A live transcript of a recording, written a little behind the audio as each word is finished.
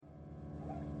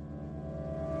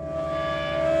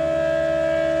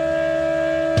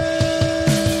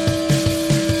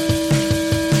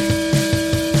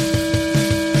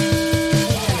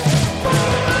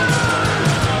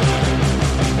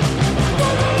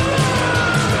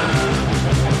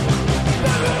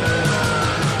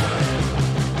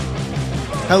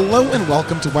Hello and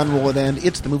welcome to When Will It End?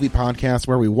 It's the movie podcast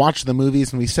where we watch the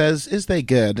movies and we says, is they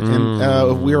good?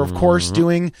 And we're, of course,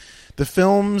 doing the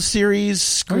film series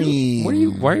Scream. Why are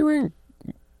you wearing...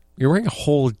 You're wearing a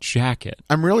whole jacket.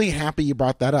 I'm really happy you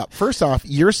brought that up. First off,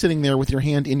 you're sitting there with your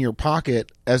hand in your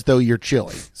pocket as though you're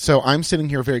chilly. So I'm sitting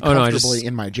here very comfortably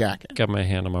in my jacket. Got my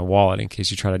hand on my wallet in case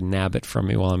you try to nab it from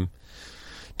me while I'm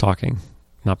talking,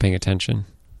 not paying attention.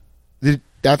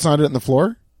 That's not it on the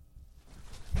floor?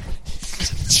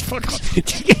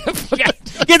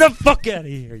 Get the fuck out of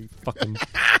here, you fucking...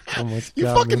 You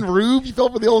fucking rube. You fell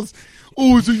for the old...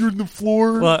 Oh, so you're in the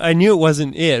floor? Well, I knew it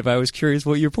wasn't it, but I was curious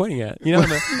what you're pointing at. You know,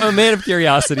 I'm a man of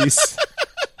curiosities.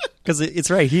 Because it's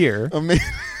right here.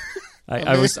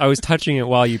 I was touching it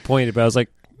while you pointed, but I was like,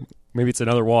 maybe it's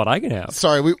another wallet I can have.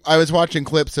 Sorry, I was watching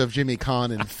clips of Jimmy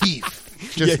Caan and Thief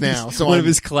just now. So one of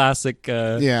his classic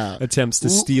attempts to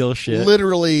steal shit.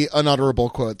 Literally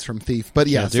unutterable quotes from Thief. But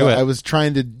yeah, so I was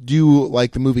trying to do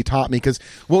like the movie taught me, because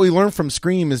what we learned from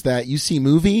Scream is that you see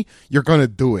movie, you're going to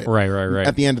do it. Right.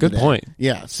 At the end of the day. Good point.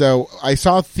 Yeah, so I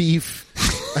saw Thief.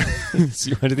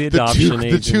 So you went to the adoption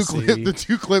agency. The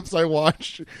two clips I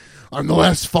watched. I'm the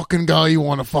last fucking guy you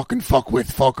want to fucking fuck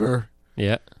with, fucker.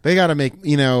 Yeah. They got to make,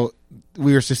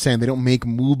 we were just saying they don't make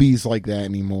movies like that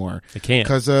anymore. They can't.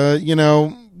 Because,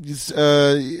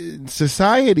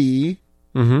 society,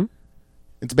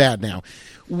 it's bad now.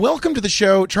 Welcome to the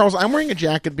show. Charles, I'm wearing a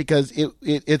jacket because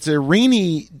it's a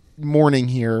rainy morning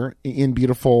here in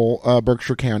beautiful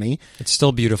Berkshire County. It's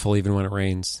still beautiful even when it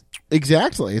rains.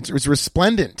 Exactly. It's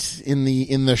resplendent in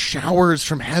the showers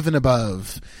from heaven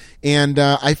above. And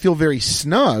I feel very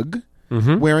snug.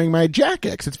 Wearing my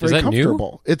jacket, 'cause it's very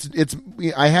comfortable. New? It's.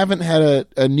 I haven't had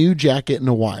a new jacket in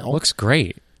a while. Looks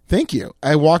great. Thank you.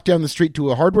 I walked down the street to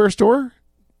a hardware store,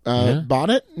 bought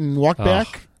it, and walked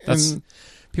back.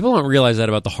 People don't realize that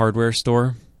about the hardware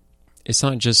store. It's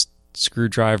not just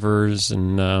screwdrivers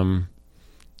and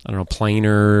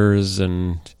planers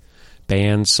and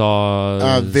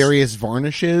bandsaws, various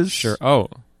varnishes. Sure. Oh.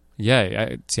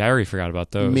 Yeah, I already forgot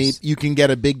about those. You can get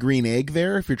a big green egg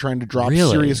there if you're trying to drop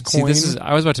serious coin.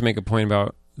 I was about to make a point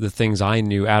about the things I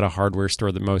knew at a hardware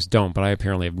store that most don't, but I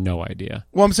apparently have no idea.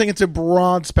 Well, I'm saying it's a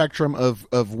broad spectrum of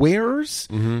wares.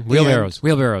 Wheelbarrows.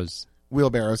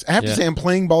 I have to say I'm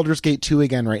playing Baldur's Gate 2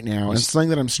 again right now, and something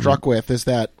that I'm struck with is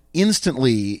that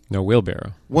instantly... No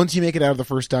wheelbarrow. Once you make it out of the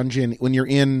first dungeon, when you're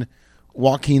in...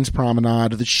 Joaquin's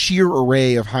Promenade, the sheer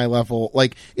array of high level,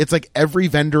 like it's like every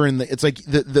vendor it's like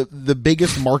the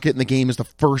biggest market in the game is the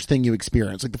first thing you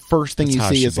experience. Like the first thing you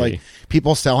see is like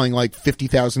people selling like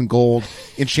 50,000 gold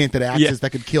enchanted axes that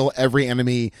could kill every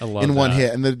enemy in one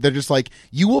hit, and they're just like,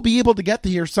 you will be able to get to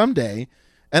here someday.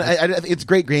 And it's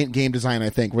great game design, I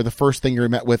think, where the first thing you're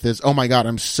met with is, oh my god,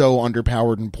 I'm so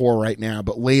underpowered and poor right now,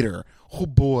 but later, oh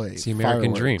boy, it's the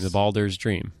American dream, the Baldur's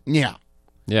dream. Yeah,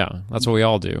 that's what we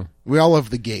all do. We all love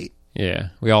the gate. Yeah,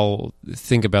 we all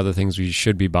think about the things we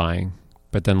should be buying,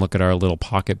 but then look at our little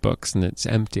pocketbooks and it's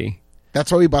empty.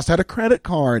 That's why we bust out a credit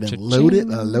card and load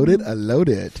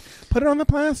it. Put it on the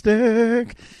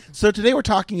plastic. So today we're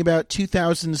talking about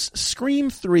 2000's Scream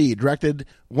 3, directed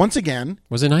once again.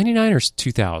 Was it 99 or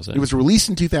 2000? It was released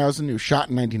in 2000. It was shot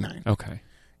in 99. Okay.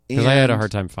 Because I had a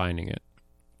hard time finding it.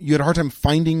 You had a hard time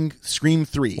finding Scream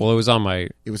 3. Well, it was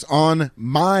on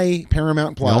my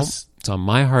Paramount Plus. Nope, it's on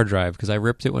my hard drive because I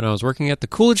ripped it when I was working at the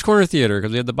Coolidge Corner Theater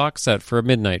because we had the box set for a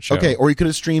midnight show. Okay, or you could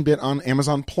have streamed it on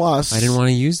Amazon Plus. I didn't want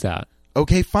to use that.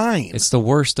 Okay, fine. It's the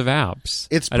worst of apps.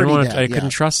 It's pretty bad. I couldn't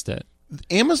trust it.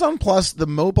 Amazon Plus, the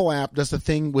mobile app, does the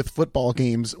thing with football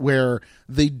games where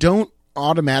they don't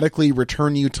automatically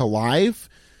return you to live.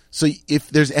 So if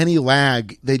there's any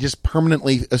lag, they just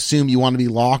permanently assume you want to be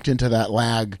locked into that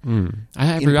lag.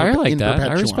 I like that.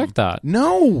 I respect that.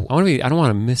 No. I don't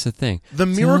want to miss a thing. The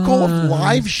miracle of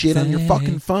live shit on your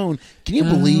fucking phone. Can you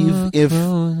believe if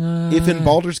in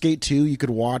Baldur's Gate 2 you could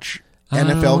watch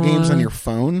NFL games on your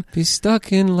phone? Be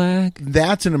stuck in lag.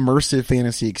 That's an immersive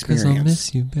fantasy experience. 'Cause I'll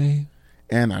miss you, babe.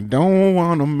 And I don't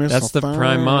want to miss That's the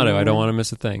Prime motto. I don't want to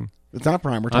miss a thing. It's not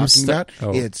Prime we're talking about.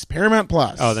 It's Paramount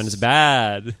Plus. Oh, then it's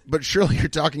bad. But surely you're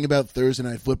talking about Thursday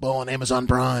Night Football on Amazon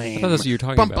Prime. I thought that's what you were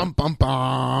talking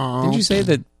about. Didn't you say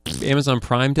that Amazon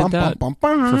Prime did that for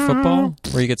football,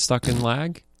 where you get stuck in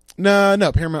lag?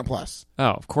 No, Paramount Plus.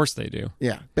 Oh, of course they do.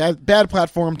 Yeah, bad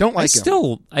platform. Don't like it.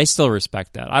 I still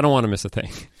respect that. I don't want to miss a thing.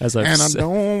 As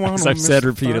I've said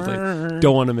repeatedly,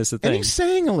 don't want to miss a thing. And he's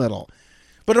saying a little.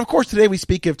 But of course, today we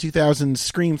speak of 2000's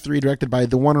Scream 3, directed by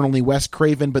the one and only Wes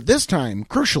Craven, but this time,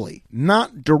 crucially,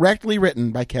 not directly written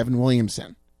by Kevin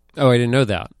Williamson. Oh, I didn't know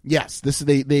that. Yes, this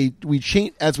we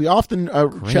change as we often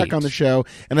check on the show,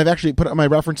 and I've actually put my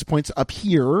reference points up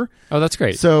here. Oh, that's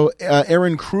great. So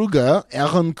Aaron Kruger.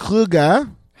 How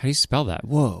do you spell that?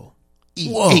 Whoa.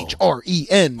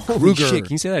 Ehren Holy Kruger. shit,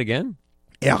 can you say that again?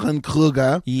 Aaron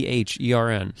Kruger.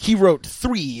 Ehern. He wrote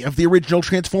 3 of the original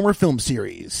Transformer film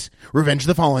series: Revenge of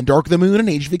the Fallen, Dark of the Moon, and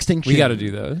Age of Extinction. We got to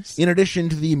do those. In addition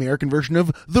to the American version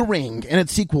of The Ring and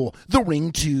its sequel, The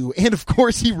Ring 2. And of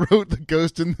course, he wrote the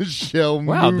Ghost in the Shell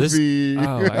movie.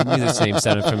 I knew this name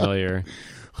sounded familiar.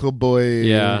 Oh boy.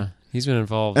 Yeah. He's been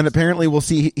involved. And apparently we'll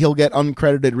see he'll get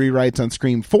uncredited rewrites on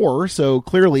Scream 4, so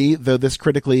clearly, though this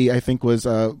critically, I think, was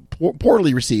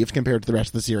poorly received compared to the rest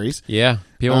of the series. Yeah,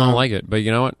 people don't like it. But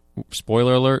you know what?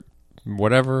 Spoiler alert.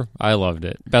 Whatever, I loved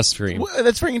it. Best Scream. Well,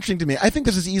 that's very interesting to me. I think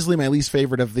this is easily my least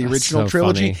favorite of the original so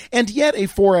trilogy, funny. and yet a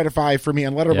 4 out of 5 for me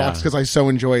on Letterboxd because I so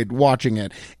enjoyed watching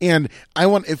it. And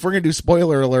if we're going to do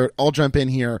spoiler alert, I'll jump in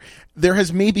here. There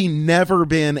has maybe never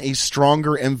been a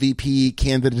stronger MVP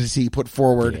candidacy put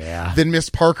forward than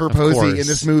Miss Parker Posey in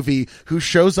this movie, who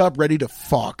shows up ready to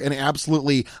fuck and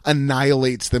absolutely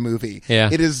annihilates the movie. Yeah.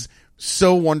 It is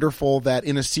so wonderful that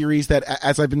in a series that,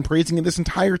 as I've been praising it this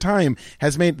entire time,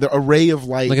 has made the array of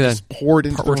light just poured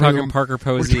into the room. We're talking Parker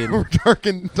Posey. We're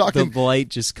talking the light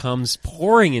just comes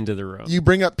pouring into the room. You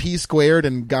bring up P squared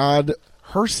and God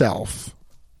herself.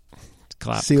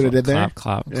 Clap. See what I did there?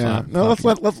 Clap. Yeah. No,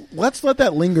 let's let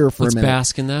that linger for a minute. Let's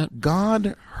bask in that.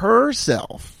 God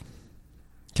herself.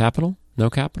 Capital? No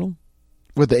capital?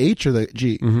 With the H or the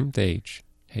G? Mm-hmm. The H.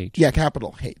 H. Yeah,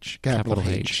 capital H. Capital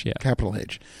H. Yeah. Capital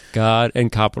H. God and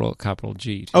capital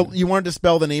G. Too. Oh, you wanted to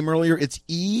spell the name earlier? It's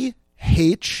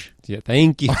E-H. Yeah,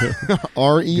 thank you.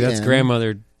 R-E-N. That's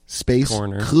grandmother space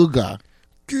corner. Kruger.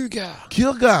 Kruger.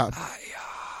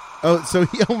 Oh, so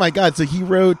oh my God. So he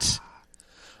wrote...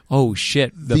 Oh,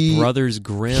 shit. The Brothers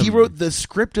Grimm. He wrote the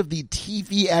script of the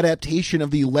TV adaptation of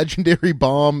the legendary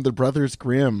bomb, The Brothers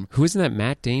Grimm. Who isn't that,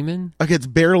 Matt Damon? Okay, it's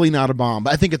barely not a bomb,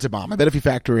 but I think it's a bomb. I bet if you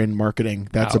factor in marketing,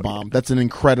 that's a bomb. That's an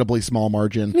incredibly small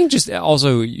margin. I mean, just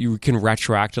also, you can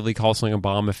retroactively call something a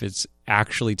bomb if it's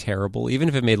actually terrible. Even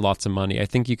if it made lots of money, I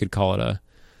think you could call it a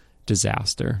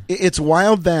disaster. It's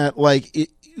wild that,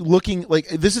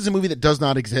 this is a movie that does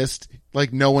not exist.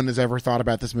 Like, no one has ever thought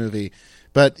about this movie.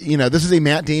 But, this is a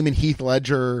Matt Damon, Heath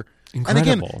Ledger.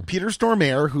 Incredible. And again, Peter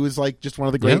Stormare, who is like just one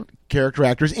of the great character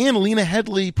actors, and Lena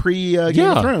Headey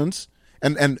Game of Thrones,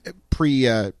 and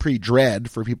pre Dread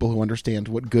for people who understand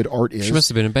what good art is. She must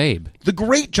have been a babe. The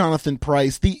great Jonathan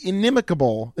Pryce, the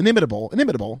inimitable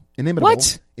Monica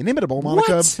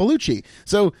Bellucci.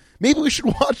 So maybe we should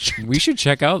watch. We should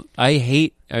check out.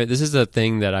 This is a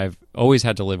thing that I've always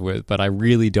had to live with, but I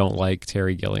really don't like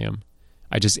Terry Gilliam.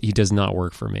 He does not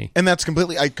work for me. And I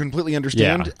completely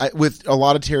understand. Yeah. With a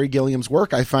lot of Terry Gilliam's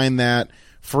work, I find that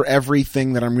for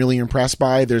everything that I'm really impressed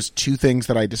by, there's 2 things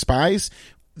that I despise.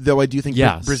 Though I do think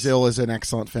Brazil is an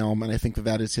excellent film, and I think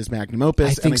that is his magnum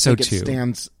opus. I think so it too.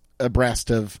 Stands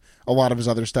abreast of a lot of his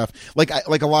other stuff. Like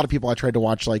a lot of people, I tried to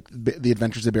watch like The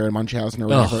Adventures of Baron Munchausen or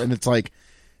whatever, and it's like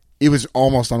it was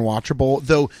almost unwatchable.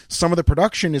 Though some of the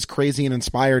production is crazy and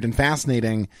inspired and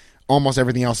fascinating. Almost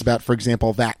everything else about, for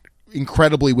example, that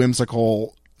incredibly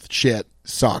whimsical shit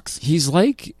sucks. He's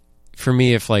like, for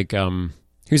me, if who's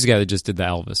the guy that just did the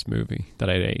Elvis movie that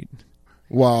I ate?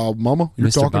 Wow, Mama, you're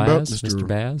Mr. talking about Mr.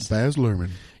 Baz? Baz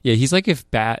Luhrmann. Yeah, he's like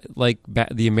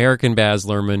the American Baz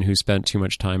Luhrmann who spent too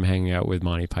much time hanging out with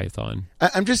Monty Python.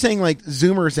 I'm just saying, like,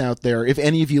 Zoomers out there, if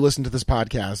any of you listen to this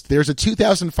podcast, there's a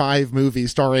 2005 movie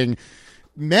starring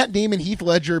Matt Damon, Heath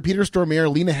Ledger, Peter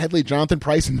Stormare, Lena Headey, Jonathan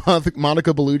Pryce, and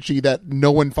Monica Bellucci that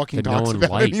no one fucking talks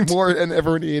about anymore and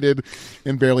ever hated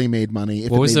and barely made money.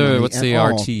 What's the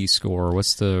RT score?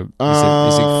 What's the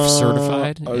is it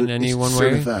certified in any one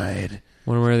way? Certified.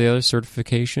 One way or the other,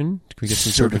 certification. Can we get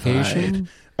some certification?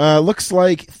 Looks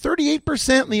like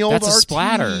 38% in the old RT. That's a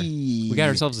splatter. We got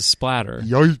ourselves a splatter.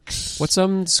 Yikes. What's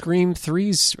Scream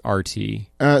 3's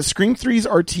RT? Scream 3's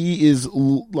RT is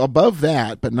above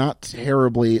that, but not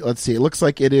terribly. Let's see. It looks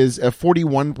like it is a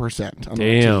 41% on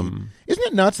Damn. RT. Isn't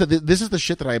it nuts that this is the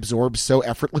shit that I absorb so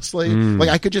effortlessly? Like,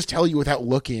 I could just tell you without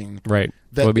looking. Right.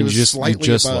 That it was slightly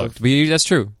just above. looked. But that's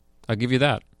true. I'll give you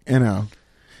that. I know.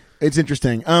 It's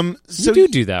interesting. So you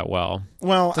do that well.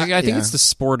 Well, I think it's the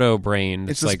Sporto brain.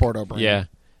 It's the Sporto brain. Yeah.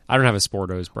 I don't have a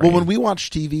Sporto's brain. Well, when we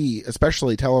watch TV,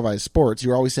 especially televised sports,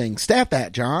 you're always saying, "Stat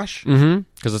that, Josh." Mm-hmm.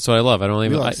 Because that's what I love. I don't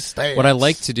even. What I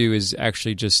like to do is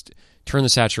actually just turn the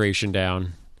saturation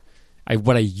down.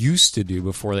 What I used to do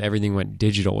before everything went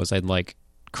digital was I'd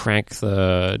crank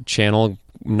the channel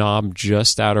knob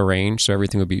just out of range, so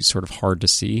everything would be sort of hard to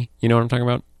see. You know what I'm talking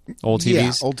about? old TVs.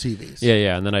 Yeah, old TVs.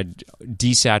 Yeah. And then I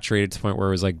desaturated to the point where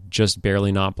it was like just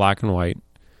barely not black and white,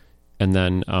 and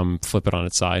then flip it on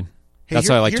its side. Hey, That's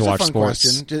how I like to watch fun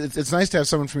sports. Question. It's nice to have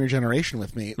someone from your generation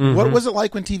with me. Mm-hmm. What was it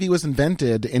like when TV was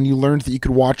invented and you learned that you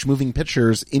could watch moving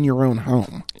pictures in your own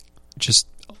home? Just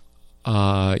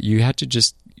you had to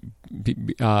just.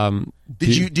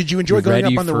 Did you enjoy going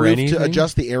up on the roof to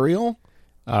adjust the aerial?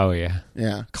 Oh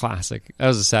yeah. Classic. That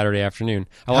was a Saturday afternoon.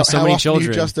 I lost so many children. Do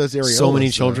you adjust those areolas, so many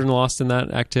children lost in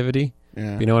that activity.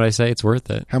 Yeah. You know what I say? It's worth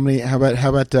it. How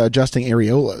about adjusting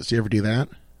areolas? Do you ever do that?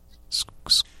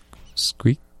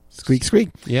 Squeak. Squeak, squeak.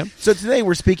 Yep. So today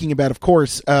we're speaking about, of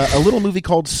course, a little movie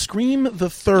called Scream the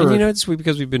Third. And it's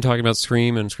because we've been talking about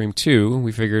Scream and Scream 2,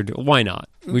 we figured, why not?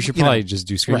 We should probably just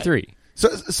do Scream 3. So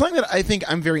something that I think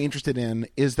I'm very interested in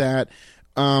is that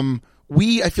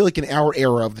I feel like in our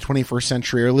era of the 21st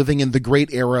century, are living in the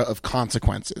great era of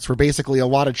consequences, where basically a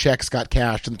lot of checks got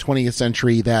cashed in the 20th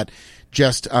century that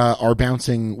just are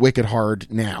bouncing wicked hard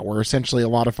now, where essentially a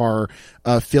lot of our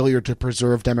failure to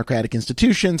preserve democratic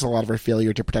institutions, a lot of our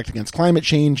failure to protect against climate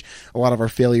change, a lot of our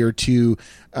failure to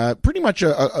pretty much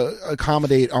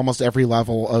accommodate almost every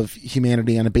level of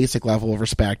humanity on a basic level of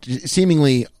respect,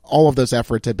 seemingly all of those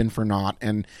efforts have been for naught,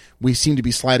 and we seem to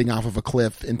be sliding off of a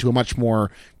cliff into a much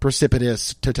more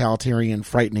precipitous, totalitarian,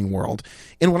 frightening world.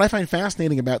 And what I find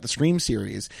fascinating about the Scream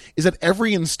series is that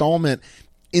every installment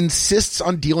insists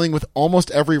on dealing with almost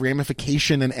every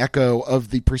ramification and echo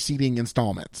of the preceding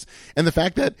installments. And the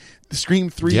fact that Scream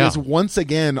 3 is once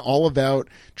again all about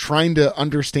trying to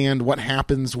understand what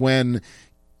happens when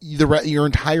your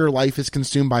entire life is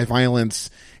consumed by violence,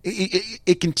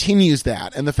 it continues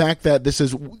that. And the fact that this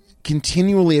is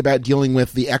continually about dealing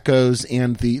with the echoes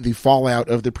and the fallout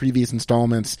of the previous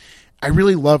installments, I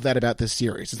really love that about this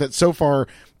series, is that so far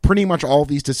pretty much all of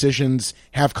these decisions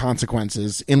have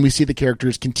consequences, and we see the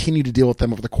characters continue to deal with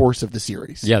them over the course of the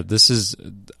series. Yeah,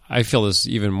 I feel this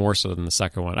even more so than the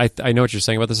second one. I know what you're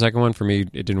saying about the second one. For me,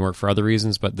 it didn't work for other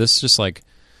reasons, but this just like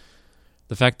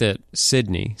the fact that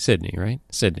Sydney, right?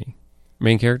 Sydney,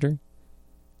 main character?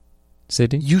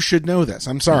 Sydney? You should know this.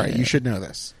 I'm sorry. You should know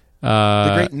this.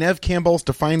 The great Nev Campbell's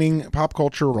defining pop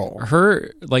culture role.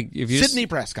 Her, like, if you Sidney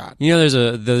Prescott. You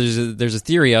know, there's a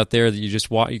theory out there that you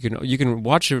just watch. You can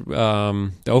watch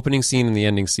the opening scene and the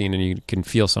ending scene, and you can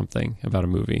feel something about a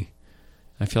movie.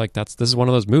 I feel like this is one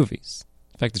of those movies.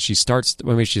 The fact that she starts,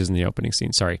 well, maybe she's in the opening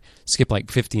scene. Sorry, skip like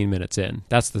 15 minutes in.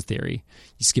 That's the theory.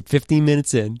 You skip 15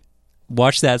 minutes in,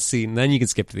 watch that scene, then you can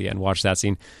skip to the end. Watch that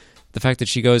scene. The fact that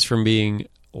she goes from being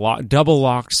double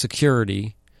locked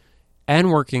security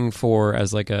and working for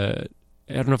as like I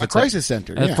don't know if it's crisis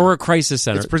center. For a crisis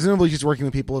center. It's presumably she's working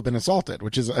with people who have been assaulted,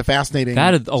 which is a fascinating.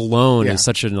 That alone is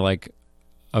such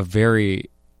a very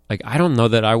I don't know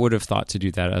that I would have thought to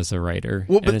do that as a writer.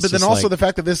 Well, but then also the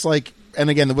fact that this and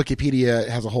again the Wikipedia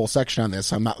has a whole section on this.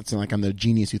 So I'm not saying like I'm the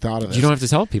genius who thought of this. You don't have to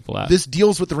tell people that. This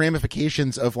deals with the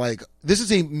ramifications of this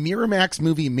is a Miramax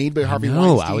movie made by Harvey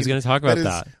Weinstein. I was going to talk about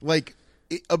that.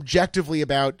 Objectively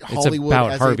about Hollywood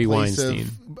as Harvey a place Weinstein.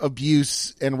 Of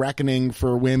abuse and reckoning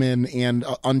for women and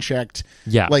unchecked.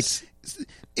 Yes.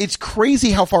 It's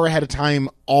crazy how far ahead of time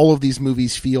all of these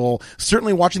movies feel.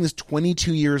 Certainly watching this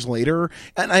 22 years later,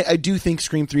 and I do think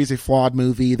Scream 3 is a flawed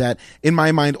movie that, in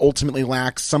my mind, ultimately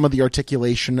lacks some of the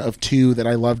articulation of 2 that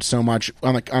I loved so much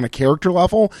on a character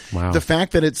level. Wow. The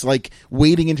fact that it's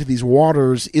wading into these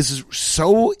waters is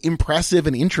so impressive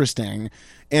and interesting.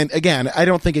 And again, I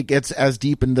don't think it gets as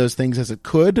deep in those things as it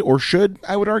could or should,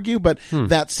 I would argue. But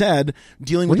that said,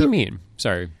 dealing with... What do you mean?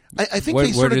 Sorry. I think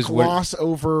they sort of gloss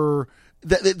over...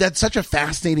 That's such a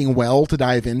fascinating well to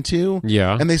dive into.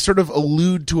 Yeah. And they sort of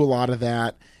allude to a lot of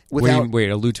that without... Wait,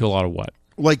 allude to a lot of what?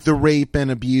 Like the rape and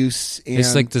abuse. And,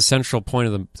 it's like the central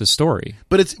point of the story.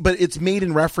 But it's made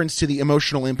in reference to the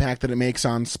emotional impact that it makes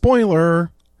on...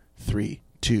 Spoiler. 3,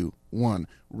 2, 1...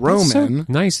 Roman. That's so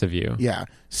nice of you. Yeah.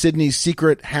 Sydney's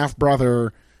secret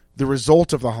half-brother, the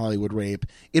result of the Hollywood rape.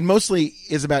 It mostly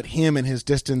is about him and his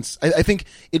distance. I think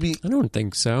it'd be... I don't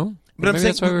think so. But I'm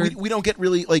saying we don't get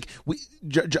really... Lance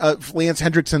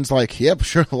Hendrickson's yep,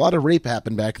 sure, a lot of rape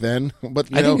happened back then. But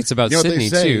I think it's about Sydney,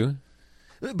 too.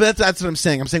 But that's what I'm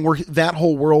saying. I'm saying that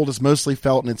whole world is mostly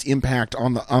felt in its impact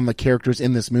on the characters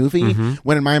in this movie. Mm-hmm.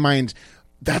 When in my mind...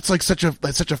 That's such a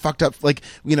fucked up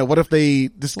what if they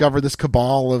discover this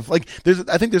cabal of I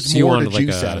think there's more to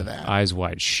juice out of that. Eyes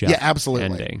wide shut. Yeah, absolutely.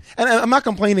 Ending. And I'm not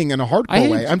complaining in a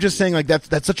hardcore way. I'm just saying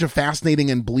that's such a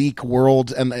fascinating and bleak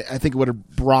world, and I think it would have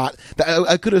brought.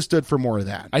 I could have stood for more of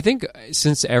that. I think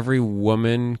since every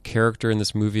woman character in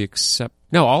this movie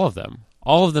all of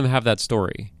them have that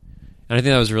story, and I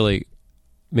think that was really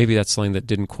maybe that's something that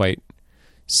didn't quite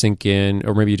sink in,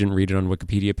 or maybe you didn't read it on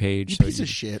Wikipedia page. You piece of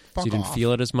shit. Fuck so you didn't off.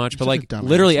 feel it as much. You're But such like a dumbass,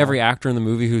 literally Al. every actor in the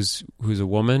movie who's a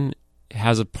woman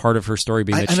has a part of her story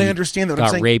being that and she I understand that. What got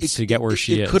I'm saying, raped to get where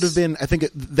she it is. could have been. I think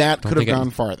that could have gone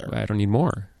farther. I don't need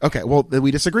more. Okay, well,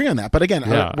 we disagree on that. But again,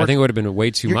 Yeah, I think it would have been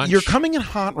way too much. You're coming in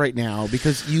hot right now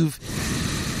because you've,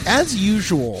 as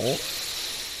usual,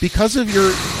 because of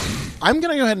your. I'm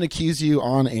going to go ahead and accuse you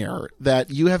on air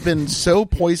that you have been so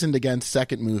poisoned against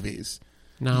second movies.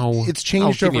 No, It's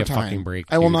changed give me over a time. fucking break,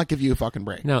 I will dude. not give you a fucking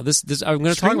break. No, this I'm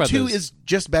going to talk Scream about 2 this. is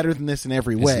just better than this in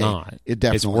every way. It's not. It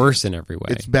definitely It's worse in every way.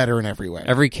 It's better in every way.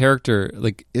 Every character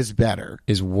is better.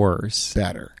 is worse.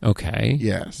 Better. Okay.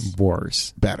 Yes.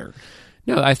 Worse. Better.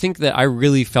 No, I think that I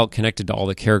really felt connected to all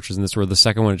the characters in this. Where the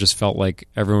second one, it just felt like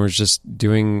everyone was just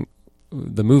doing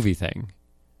the movie thing.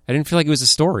 I didn't feel like it was a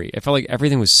story. I felt like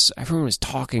everyone was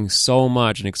talking so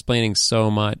much and explaining so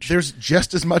much. There's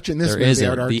just as much in this There movie. I isn't.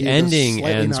 would argue, The but ending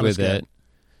slightly ends not with as good. it.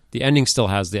 The ending still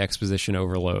has the exposition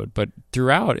overload, but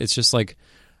throughout, it's just like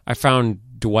I found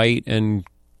Dwight and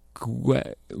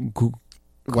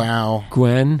Wow.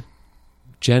 Gwen,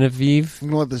 Genevieve, I'm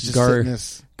gonna let this just sit in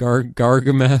this.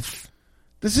 Gargameth.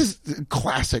 This is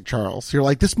classic Charles. You're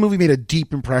like, this movie made a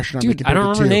deep impression on me. Dude, I don't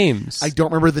remember names. I don't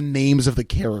remember the names of the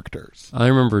characters. I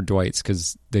remember Dwight's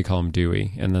because they call him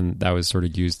Dewey, and then that was sort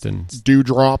of used in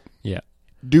Dewdrop. yeah.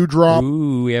 Dewdrop.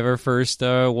 Ooh, we have our first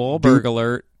Wahlberg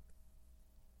alert.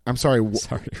 I'm sorry.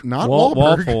 Sorry, Not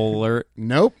Wahlberg. Walpole alert.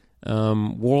 Nope.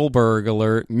 Wahlberg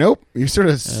alert. Nope.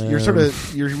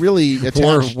 You're really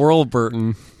attached.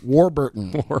 Warburton.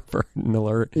 Warburton. Warburton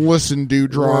alert. Listen,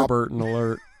 Dewdrop. Warburton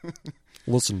alert.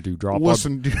 Listen, Dewdrop.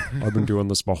 Listen, I've been doing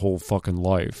this my whole fucking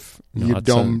life. No, you that's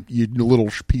dumb, you little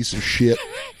piece of shit.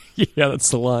 yeah,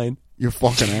 that's the line. You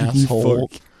fucking asshole.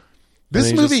 fuck. This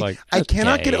And he's movie, just like, I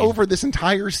cannot get okay. over this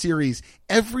entire series.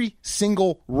 Every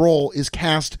single role is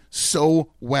cast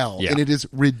so well, Yeah. and it is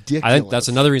ridiculous. I think that's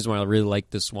another reason why I really like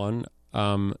this one.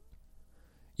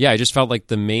 Yeah, I just felt like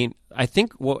the main. I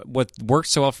think what worked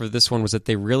so well for this one was that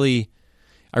I really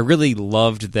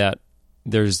loved that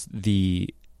there's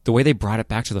the way they brought it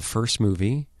back to the first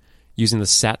movie, using the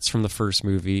sets from the first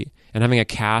movie, and having a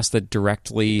cast that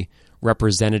directly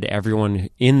represented everyone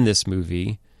in this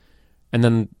movie. And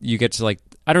then you get to, like,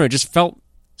 I don't know, it just felt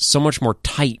so much more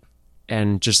tight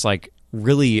and just, like,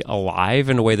 really alive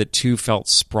in a way that 2 felt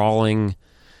sprawling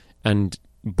and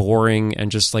boring and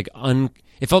just, like,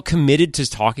 it felt committed to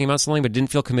talking about something, but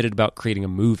didn't feel committed about creating a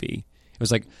movie. It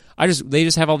was like, they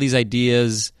just have all these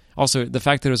ideas. Also, the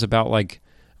fact that it was about, like,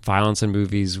 violence in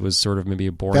movies was sort of maybe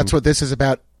a boring... That's what this is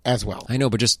about as well. I know,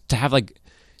 but just to have, like,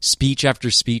 speech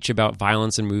after speech about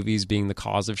violence in movies being the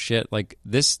cause of shit, like,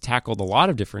 this tackled a lot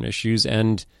of different issues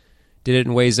and did it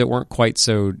in ways that weren't quite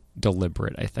so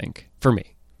deliberate, I think, for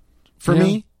me. For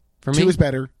me, 2 is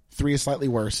better, 3 is slightly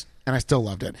worse, and I still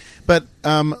loved it. But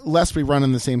lest we run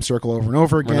in the same circle over and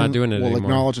over again, not doing it we'll anymore.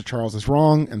 acknowledge that Charles is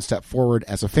wrong and step forward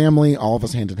as a family, all of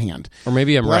us hand in hand. Or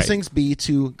maybe I'm Blessings be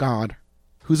to God,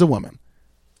 who's a woman.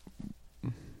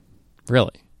 right.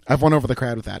 Really? I've won over the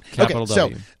crowd with that. Capital okay,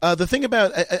 W. so the thing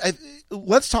about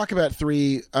let's talk about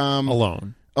 3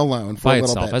 Alone. For By a little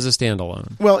itself, bit. as a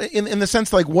standalone. Well, in the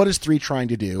sense, like, what is 3 trying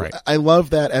to do? Right. I love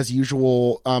that, as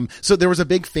usual. So there was a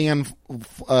big fan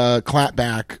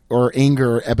clapback or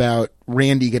anger about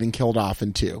Randy getting killed off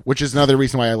in 2, which is another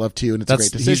reason why I love 2, and it's a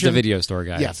great decision. He's the video store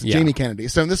guy. Yes, Yeah. Jamie Kennedy.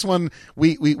 So in this one,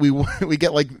 we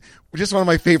get, like, just one of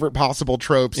my favorite possible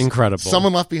tropes. Incredible.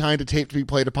 Someone left behind a tape to be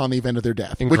played upon the event of their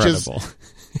death. Incredible. Which is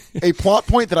a plot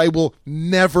point that I will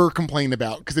never complain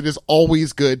about, because it is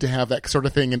always good to have that sort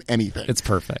of thing in anything. It's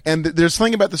perfect. And there's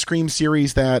something about the Scream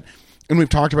series that, and we've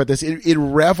talked about this, it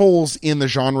revels in the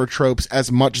genre tropes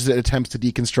as much as it attempts to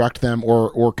deconstruct them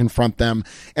or confront them.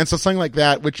 And so something like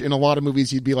that, which in a lot of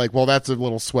movies you'd be like, well, that's a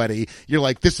little sweaty. You're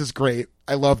like, this is great.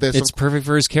 I love this. It's perfect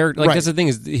for his character. Like, Right. that's the thing,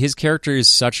 is his character is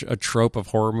such a trope of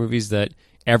horror movies that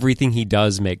everything he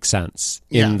does makes sense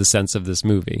in the sense of this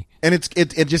movie. And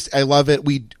it just, I love it.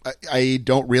 I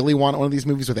don't really want one of these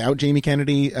movies without Jamie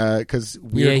Kennedy, because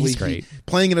weirdly he's great.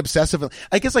 Playing an obsessive,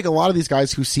 I guess, like a lot of these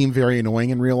guys who seem very annoying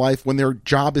in real life, when their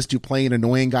job is to play an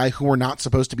annoying guy who we're not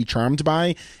supposed to be charmed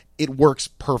by, it works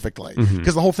perfectly.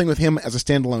 Because the whole thing with him as a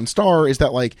standalone star is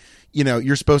that, like, you know,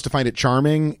 you're supposed to find it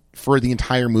charming for the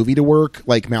entire movie to work.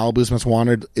 Like Malibu's Most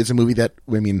Wanted is a movie that,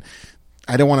 I mean,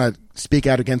 I don't want to speak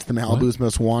out against the Malibu's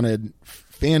Most Wanted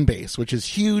fan base, which is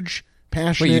huge,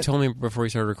 passionate. Wait, you told me before we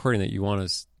started recording that you wanted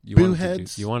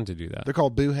to do that. They're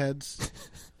called boo heads.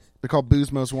 They're called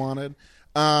Boo's Most Wanted.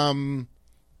 Like,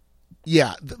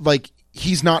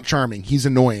 he's not charming. He's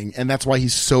annoying, and that's why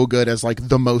he's so good as, like,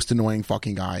 the most annoying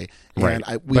fucking guy. Right.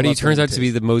 And but he turns out to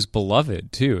be the most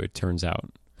beloved too. It turns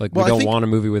out Like, we don't want a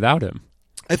movie without him.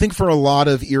 I think for a lot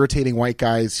of irritating white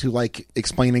guys who like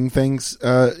explaining things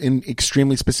in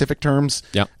extremely specific terms,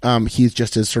 he's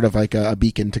just as sort of like a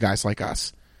beacon to guys like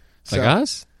us. Like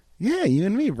us? Yeah, you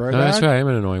and me, bro. Oh, that's right. I'm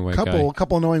an annoying white guy. A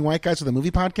couple annoying white guys with a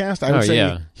movie podcast. I would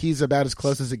say he's about as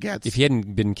close as it gets. If he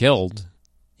hadn't been killed,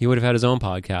 he would have had his own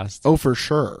podcast. Oh, for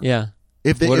sure. Yeah.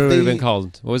 What would it have been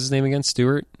called? What was his name again?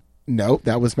 Stewart? No,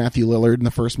 that was Matthew Lillard in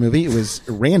the first movie. It was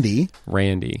Randy.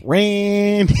 Randy.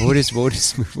 What is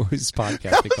his podcast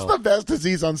that was called? The best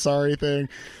Aziz Ansari thing.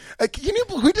 Quick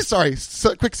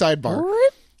sidebar.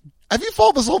 What? Have you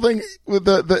followed this whole thing with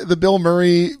the Bill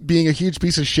Murray being a huge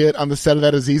piece of shit on the set of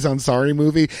that Aziz Ansari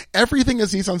movie? Everything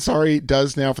Aziz Ansari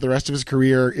does now for the rest of his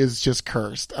career is just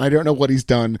cursed. And I don't know what he's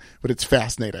done, but it's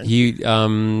fascinating. He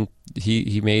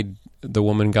made the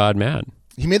woman god mad.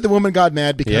 He made the woman god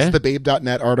mad because of the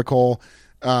Babe.net article.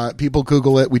 People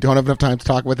Google it. We don't have enough time to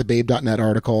talk about the Babe.net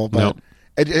article, but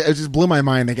it just blew my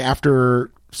mind. Like,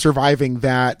 after surviving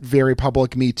that very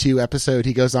public Me Too episode,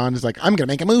 he goes on, is like, I'm going to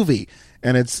make a movie.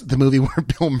 And it's the movie where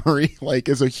Bill Murray like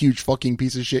is a huge fucking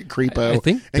piece of shit creepo. I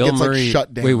think and Bill gets Murray. Like,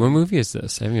 shut down. Wait, what movie is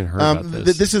this? I haven't even heard about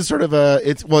this. This is sort of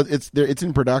it's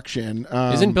in production.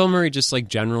 Isn't Bill Murray just like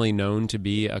generally known to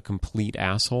be a complete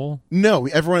asshole? No,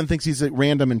 everyone thinks he's like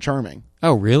random and charming.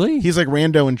 Oh, really? He's like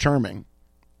rando and charming.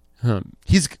 Huh.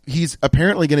 He's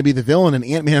apparently going to be the villain in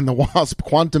Ant-Man and the Wasp: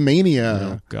 Quantumania.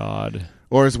 Oh God.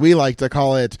 Or as we like to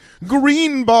call it,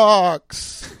 Green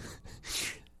Box.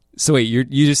 So wait, you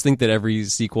just think that every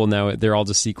sequel now, they're all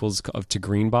just sequels to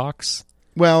Green Box?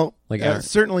 Well,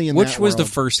 certainly in which that was world.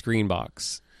 The first Green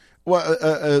Box?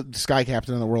 Well, Sky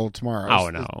Captain of the World of Tomorrow. Oh,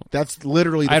 no. That's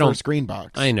literally the first Green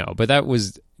Box. I know, but that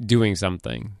was doing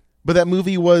something. But that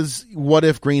movie was What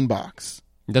If Green Box?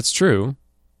 That's true.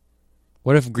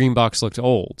 What if Green Box looked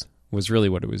old was really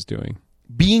what it was doing.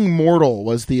 Being Mortal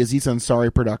was the Aziz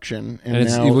Ansari production. And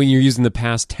it's, now, when you're using the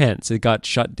past tense, it got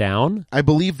shut down? I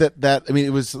believe that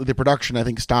it was the production, I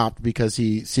think, stopped because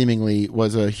he seemingly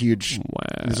was a huge...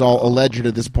 Wow. It's all alleged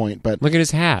at this point, but... Look at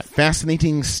his hat.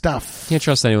 Fascinating stuff. Can't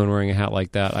trust anyone wearing a hat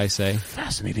like that, I say.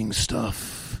 Fascinating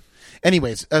stuff.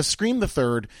 Anyways, Scream the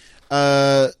Third.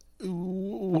 Where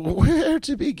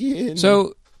to begin?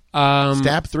 So...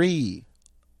 Stab 3.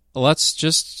 Let's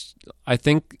just... I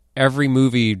think... Every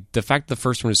movie, the fact the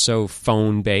first one is so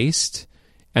phone based,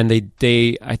 and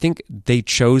I think they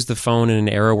chose the phone in an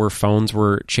era where phones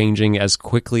were changing as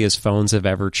quickly as phones have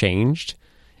ever changed,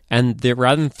 and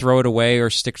rather than throw it away or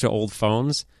stick to old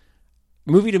phones,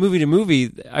 movie to movie to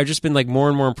movie, I've just been like more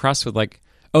and more impressed with like,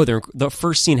 oh, the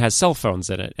first scene has cell phones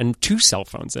in it and 2 cell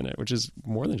phones in it, which is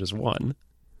more than just one.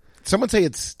 Some would say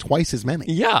it's twice as many.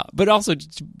 Yeah, but also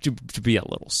to be a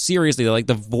little seriously, like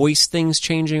the voice thing's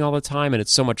changing all the time, and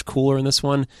it's so much cooler in this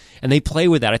one. And they play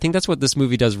with that. I think that's what this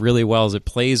movie does really well. Is it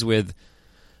plays with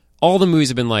all the movies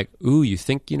have been like, ooh, you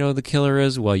think you know who the killer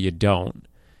is? Well, you don't.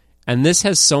 And this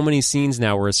has so many scenes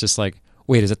now where it's just like,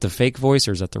 wait, is that the fake voice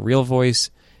or is that the real voice?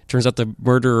 Turns out the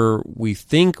murderer we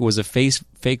think was a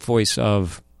fake voice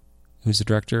of who's the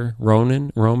director?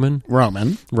 Roman.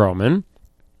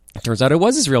 Turns out it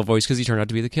was his real voice because he turned out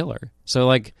to be the killer. So,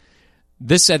 like,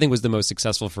 this, I think, was the most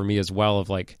successful for me as well of,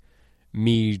 like,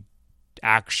 me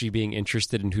actually being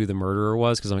interested in who the murderer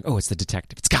was because I'm like, oh, it's the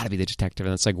detective. It's got to be the detective.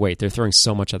 And it's like, wait, they're throwing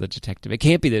so much at the detective. It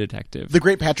can't be the detective. The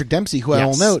great Patrick Dempsey, who I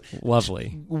will note,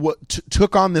 lovely,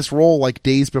 took on this role, like,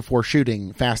 days before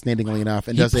shooting, fascinatingly enough,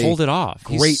 and he pulled it off.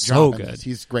 Great He's job. So good.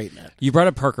 He's great, man. You brought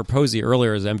up Parker Posey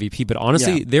earlier as MVP, but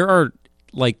honestly, there are,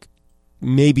 like,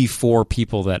 maybe 4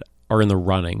 people that are in the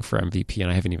running for MVP, and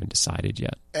I haven't even decided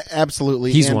yet.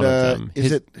 Absolutely. He's one of them.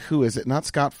 Who is it? Not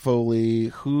Scott Foley.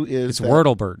 Who is It's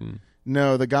Wurtelburton.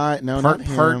 No, the guy. No, not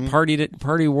him. Party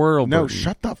Wurtelburton. No,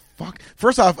 shut the fuck.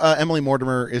 First off, Emily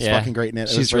Mortimer is fucking great in it.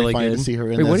 She's really funny good to see her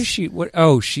in Wait, this. what is she? What?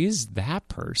 Oh, she's that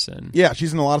person. Yeah,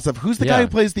 she's in a lot of stuff. Who's the guy who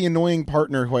plays the annoying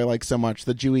partner who I like so much?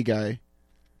 The Jewy guy.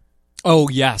 Oh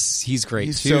yes, he's great.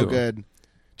 He's too. so good.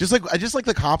 I just like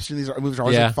the cops in these movies are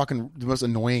always like fucking the most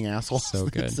annoying assholes. So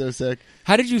good. It's so sick.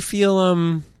 How did you feel?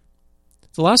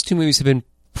 The last 2 movies have been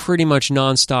pretty much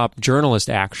nonstop journalist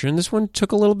action. This one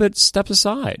took a little bit steps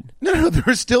aside. No, there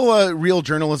was still real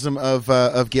journalism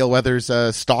of Gale Weathers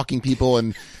stalking people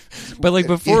and. But like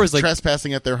before, it was like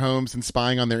trespassing at their homes and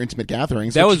spying on their intimate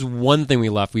gatherings. That was one thing we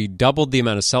left. We doubled the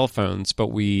amount of cell phones, but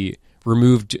we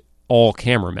removed all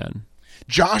cameramen.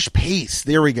 Josh Pace.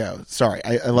 There we go. Sorry,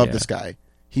 I love this guy.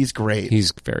 He's great.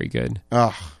 He's very good.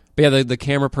 Ugh. But yeah, the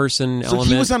camera person element.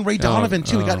 So he was on Ray Donovan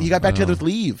too. He got back together with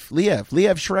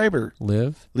Liev Schreiber.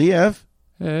 Liev?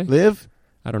 Hey. Liv?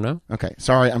 I don't know. Okay.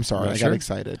 I'm sorry. I got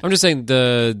excited. I'm just saying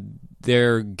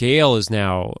their Gale is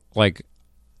now like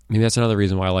maybe that's another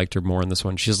reason why I liked her more in this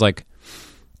one. She's like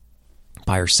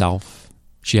by herself.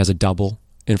 She has a double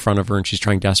in front of her, and she's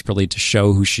trying desperately to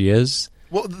show who she is.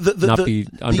 Well, not be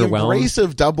underwhelmed. The embrace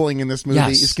of doubling in this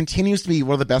movie continues to be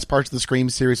one of the best parts of the Scream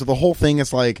series. So the whole thing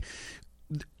is like,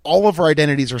 all of our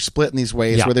identities are split in these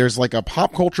ways where there's like a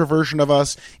pop culture version of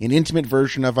us, an intimate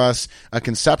version of us, a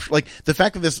conceptual, like the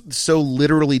fact that this so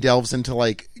literally delves into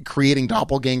like creating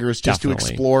doppelgangers just to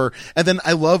explore. And then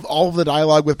I love all of the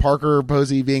dialogue with Parker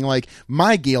Posey being like,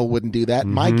 my Gale wouldn't do that.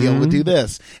 My Gale would do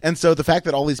this. And so the fact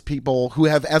that all these people who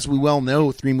have, as we well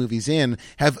know, 3 movies in,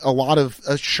 have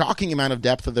a shocking amount of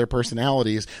depth of their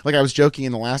personalities. Like I was joking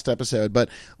in the last episode, but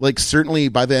like certainly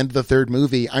by the end of the 3rd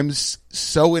movie, I'm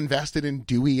so invested in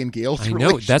Dewey and Gale's relationship.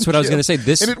 I know. That's what I was going to say.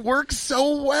 And it works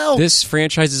so well. This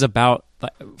franchise is about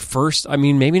first, I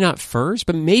mean, maybe not first,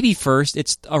 but maybe first,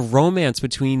 it's a romance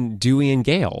between Dewey and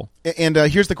Gale. And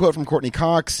here's the quote from Courtney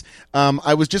Cox.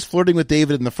 I was just flirting with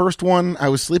David in the first one. I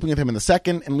was sleeping with him in the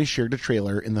second, and we shared a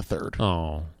trailer in the third.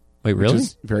 Oh. Wait, really? Which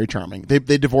is very charming.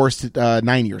 They divorced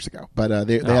 9 years ago, but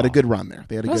they had a good run there.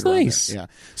 They had a That's good run nice. there. Yeah.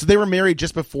 So they were married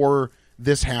just before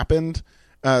this happened.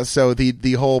 So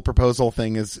the whole proposal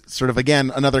thing is sort of,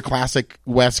 again, another classic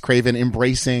Wes Craven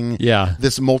embracing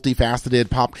this multifaceted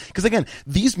pop. Because again,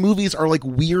 these movies are like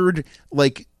weird,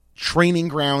 like training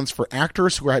grounds for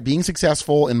actors who are being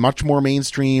successful in much more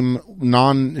mainstream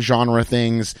non-genre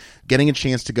things, getting a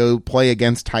chance to go play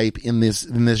against type in this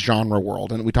genre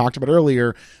world. And we talked about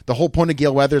earlier, the whole point of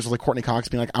Gale Weathers was like Courtney Cox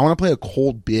being like, I want to play a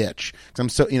cold bitch because I'm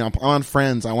so, I'm on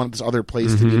Friends. I want this other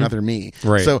place to be another me.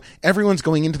 Right. So everyone's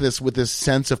going into this with this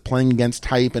sense of playing against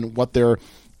type and what they're,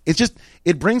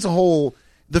 it brings a whole,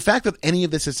 the fact that any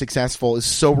of this is successful is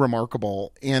so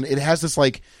remarkable, and it has this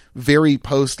like very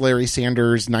post Larry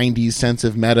Sanders 90s sense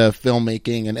of meta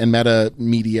filmmaking and meta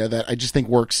media that I just think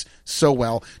works so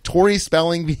well. Tori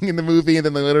Spelling being in the movie, and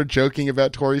then they're later joking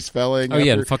about Tori Spelling. Oh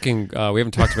yeah, and fucking we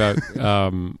haven't talked about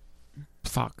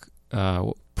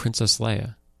Princess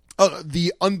Leia.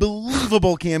 The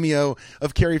unbelievable cameo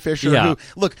of Carrie Fisher. Who,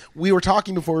 look, we were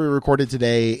talking before we recorded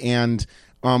today, and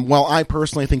while I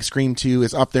personally think Scream 2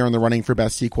 is up there in the running for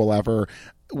best sequel ever,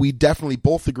 we definitely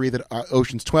both agree that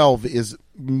Ocean's 12 is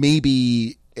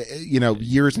maybe,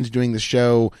 years into doing the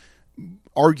show,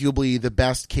 arguably the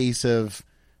best case of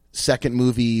second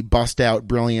movie bust-out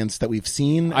brilliance that we've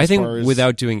seen. I think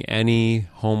without doing any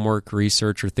homework,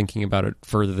 research, or thinking about it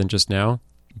further than just now,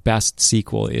 best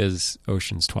sequel is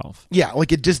Ocean's 12. Yeah,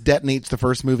 like it just detonates the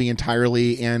first movie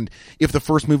entirely, and if the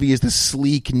first movie is this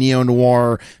sleek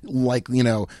neo-noir, like,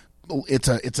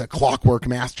 it's a clockwork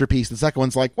masterpiece, the second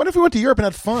one's like, what if we went to Europe and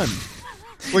had fun?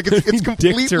 Like it's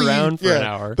completely dicked around for an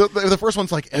hour. The first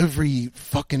one's like every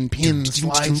fucking pin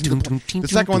slides. The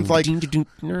second one's like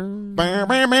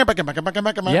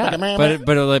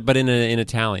but in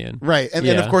Italian, right? And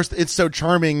of course it's so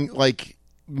charming. Like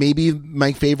maybe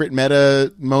my favorite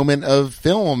meta moment of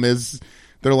film is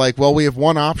they're like, well, we have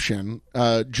one option.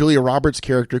 Julia Roberts'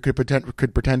 character could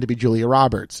pretend to be Julia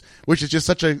Roberts, which is just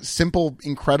such a simple,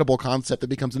 incredible concept that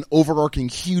becomes an overarching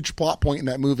huge plot point in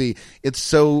that movie. It's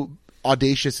so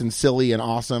audacious and silly and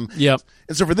awesome. Yep.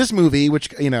 And so for this movie,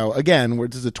 which, again,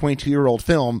 this is a 22-year-old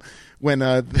film, when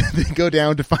they go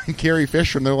down to find Carrie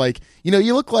Fisher and they're like,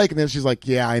 you look like, and then she's like,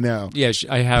 yeah, I know. Yeah,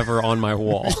 I have her on my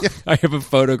wall. I have a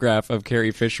photograph of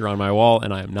Carrie Fisher on my wall,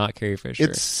 and I am not Carrie Fisher.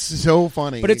 It's so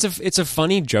funny. But it's a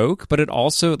funny joke, but it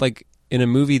also, like, in a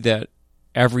movie that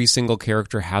every single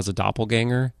character has a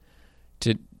doppelganger,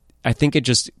 I think it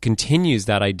just continues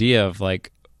that idea of,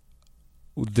 like,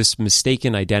 this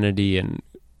mistaken identity, and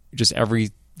just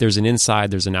there's an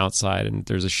inside, there's an outside, and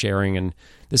there's a sharing. And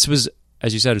this was,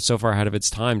 as you said, it's so far ahead of its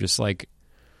time, just like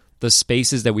the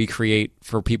spaces that we create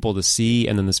for people to see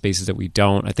and then the spaces that we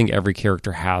don't. I think every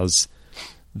character has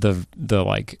the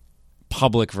like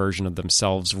public version of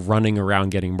themselves running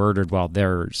around getting murdered while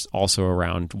there's also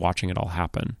around watching it all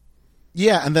happen.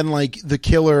 Yeah, and then like the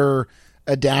killer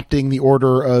adapting the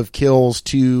order of kills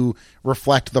to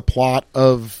reflect the plot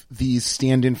of these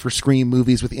stand-in for Scream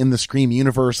movies within the Scream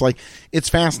universe. Like, it's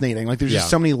fascinating. Like, there's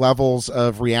just so many levels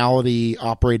of reality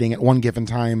operating at one given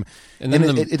time. And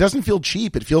it doesn't feel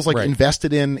cheap. It feels like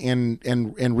invested in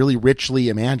and really richly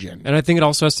imagined. And I think it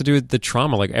also has to do with the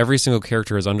trauma. Like, every single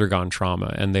character has undergone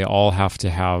trauma, and they all have to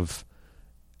have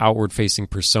outward-facing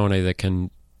personae that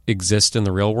can exist in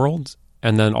the real world,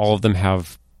 and then all of them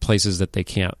have places that they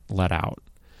can't let out.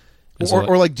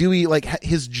 Or like Dewey, like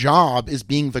his job is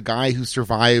being the guy who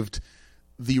survived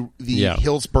the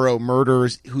Hillsborough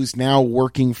murders, who's now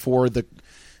working for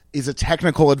is a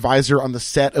technical advisor on the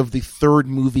set of the third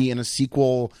movie in a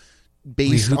sequel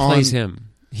based on... Who plays him?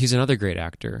 He's another great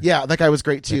actor. Yeah, that guy was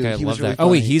great too. I he love was really that. funny.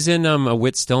 Oh wait, he's in a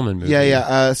Whit Stillman movie.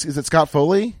 Yeah. Is it Scott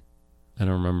Foley? I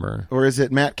don't remember. Or is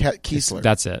it Matt Kiesler?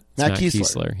 That's it. It's Matt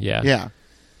Kiesler.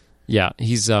 Yeah.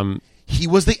 He's He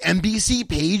was the NBC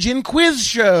Page and Quiz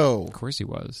show. Of course he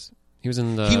was. He was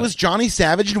in the. He was Johnny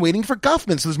Savage in Waiting for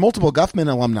Guffman. So there's multiple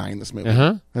Guffman alumni in this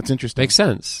movie. That's interesting. Makes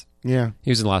sense. Yeah.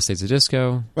 He was in Last Days of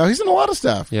Disco. Well, he's in a lot of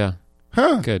stuff. Yeah.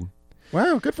 Huh. Good.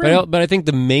 Wow. Good for him. But I think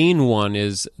the main one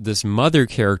is this mother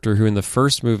character who in the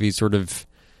first movie sort of,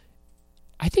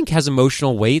 I think, has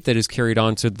emotional weight that is carried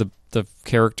on to the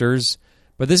characters.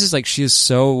 But this is like, she is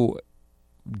so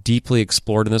deeply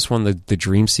explored in this one. The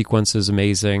dream sequence is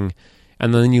amazing.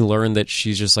 And then you learn that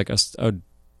she's just like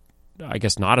I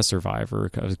guess not a survivor,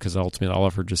 because ultimately all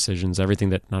of her decisions, everything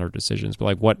that, not her decisions, but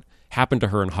like what happened to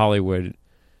her in Hollywood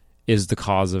is the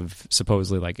cause of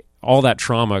supposedly like all that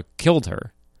trauma killed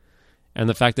her. And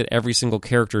the fact that every single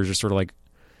character is just sort of like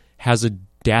has a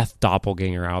death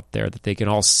doppelganger out there that they can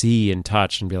all see and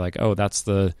touch and be like, oh, that's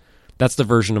the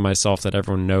version of myself that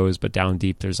everyone knows, but down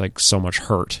deep there's like so much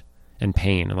hurt and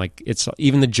pain. And like, it's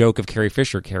even the joke of Carrie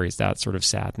Fisher carries that sort of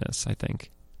sadness, I think.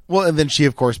 Well, and then she,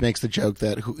 of course, makes the joke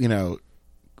that,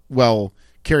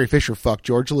 Carrie Fisher fucked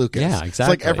George Lucas. Yeah,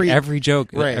 exactly. It's like every joke,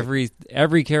 right.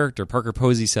 every character. Parker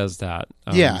Posey says that.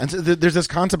 Yeah, and so there's this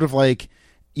concept of like,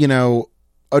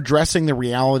 addressing the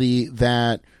reality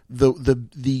that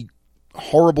the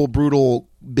horrible, brutal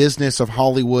business of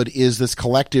Hollywood is this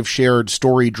collective shared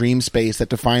story dream space that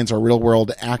defines our real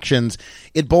world actions.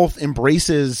 It both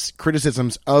embraces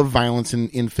criticisms of violence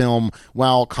in film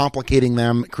while complicating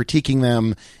them, critiquing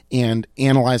them, and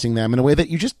analyzing them in a way that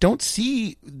you just don't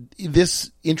see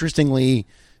this interestingly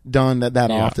done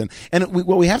that often. And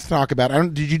what we have to talk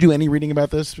about, did you do any reading about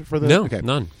this for the? No, okay.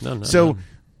 None. So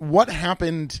what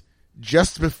happened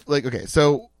just before,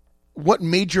 what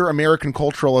major American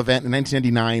cultural event in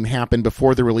 1999 happened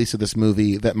before the release of this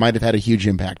movie that might have had a huge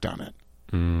impact on it?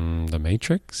 The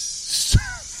Matrix?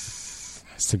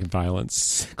 I was thinking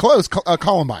violence. Close.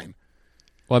 Columbine.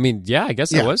 Well, I mean, yeah, I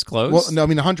guess it was close. Well, no, I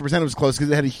mean, 100% it was close because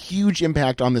it had a huge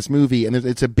impact on this movie, and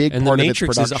it's a big part of its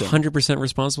production. And The Matrix is 100%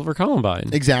 responsible for Columbine.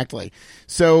 Exactly.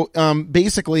 So,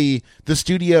 basically, the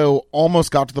studio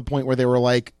almost got to the point where they were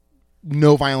like,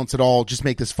 no violence at all, just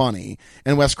make this funny.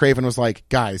 And Wes Craven was like,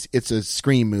 guys, it's a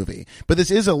Scream movie. But this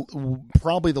is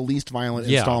probably the least violent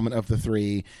installment of the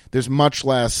three. There's much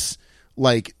less,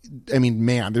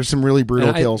 there's some really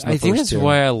brutal kills in the I think that's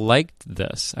why I liked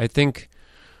this. I think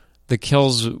the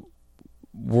kills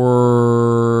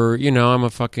were,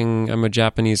 I'm a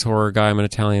Japanese horror guy, I'm an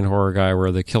Italian horror guy, where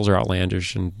the kills are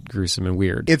outlandish and gruesome and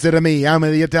weird. It's it a me, I'm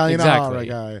the Italian horror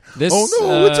guy. This,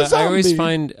 it's a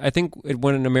zombie. I think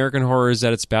when an American horror is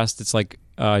at its best, it's like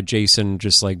Jason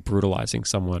just like brutalizing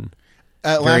someone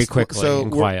very quickly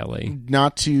and quietly.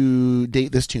 Not to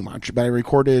date this too much, but I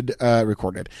recorded. We're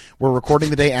recording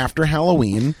the day after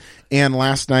Halloween, and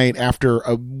last night after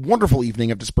a wonderful evening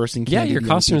of dispersing candy. Yeah, your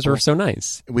costumes were so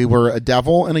nice. We were a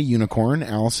devil and a unicorn.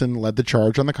 Allison led the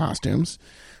charge on the costumes,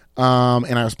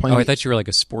 and I was playing. Oh, I thought you were like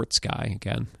a sports guy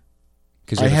again.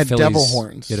 Because I had devil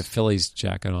horns. You had a Phillies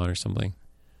jacket on or something.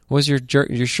 What was your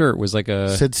shirt? Was like a...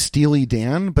 It said Steely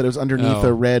Dan, but it was underneath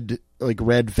a red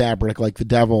fabric, like the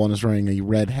devil, and is wearing a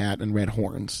red hat and red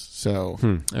horns. So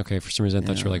okay, for some reason I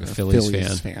thought you were like a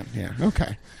Phillies fan. Yeah,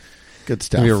 okay, good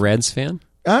stuff. Are you a Reds fan?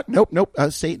 Nope.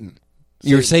 Satan.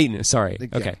 You're Satan. Sorry.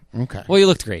 Okay. Okay. Well, you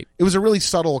looked great. It was a really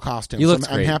subtle costume. You looked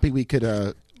great. I'm happy we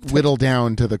could whittle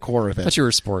down to the core of it. I thought you were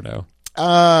a Sporto.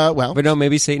 But no,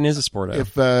 maybe Satan is a Sporto.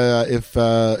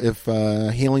 If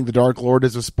hailing the Dark Lord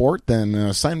is a sport,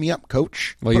 then sign me up,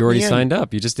 Coach. Well, you already signed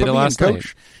up. You just did it last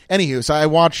night. Anywho, so I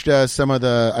watched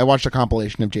I watched a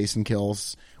compilation of Jason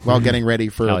kills while getting ready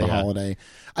for the holiday.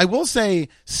 I will say,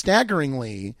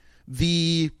 staggeringly,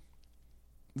 the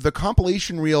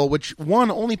compilation reel, which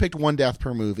only picked one death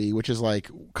per movie, which is like,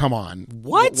 come on,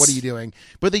 what are you doing?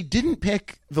 But they didn't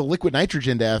pick the liquid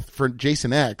nitrogen death for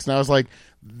Jason X, and I was like,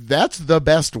 that's the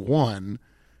best one.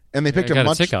 And they picked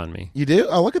a tick on me. You do?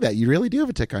 Oh, look at that! You really do have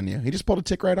a tick on you. He just pulled a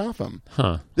tick right off him.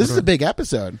 Huh? This is a big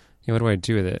episode. Yeah, what do I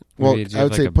do with it? Well, I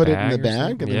would say put it in the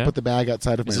bag and then put the bag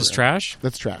outside of my room. Is this trash?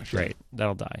 That's trash. Great,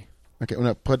 that'll die. Okay,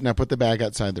 now put the bag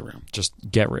outside the room. Just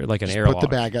get rid, like an airlock. Put the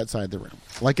bag outside the room,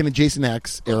 like in a Jason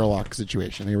X airlock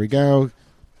situation. Here we go.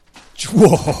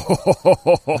 Whoa!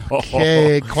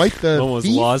 Okay, quite the almost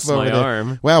lost my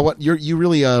arm. Wow, what you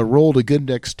really rolled a good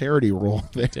dexterity roll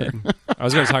there. I did. I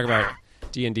was going to talk about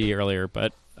D&D earlier,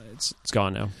 but it's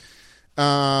gone now.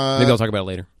 Maybe I'll talk about it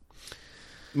later.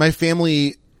 My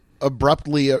family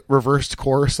abruptly reversed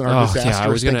course in our disastrous I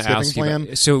was going to Thanksgiving ask plan.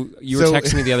 you. So you were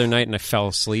texting me the other night, and I fell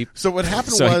asleep. So what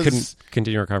happened so was I couldn't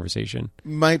continue our conversation.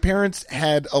 My parents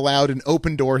had allowed an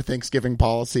open door Thanksgiving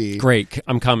policy. Great,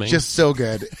 I'm coming. Just so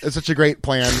good. It's such a great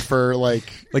plan for like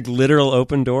literal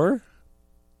open door.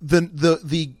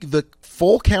 The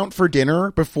full count for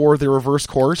dinner before the reverse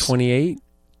course 28,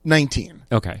 19.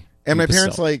 Okay, and my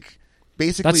parents like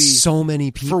basically that's so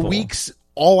many people for weeks.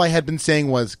 All I had been saying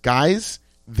was, guys,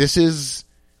 this is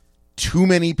too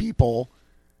many people.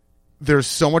 There's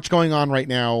so much going on right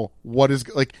now. What is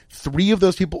like 4 of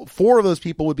those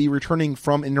people would be returning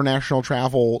from international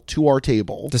travel to our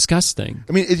table. Disgusting.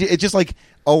 I mean, it just like,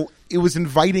 it was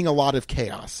inviting a lot of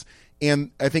chaos.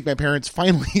 And I think my parents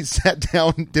finally sat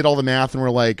down, did all the math, and were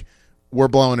like, we're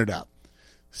blowing it up.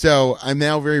 So I'm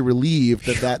now very relieved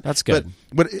that that's good.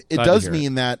 But it does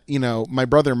mean that, my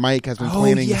brother Mike has been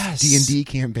planning this D&D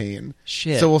campaign.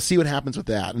 Shit. So we'll see what happens with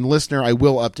that. And listener, I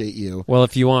will update you. Well,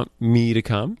 if you want me to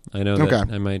come, I know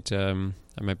that I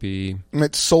might be.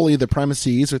 It's solely the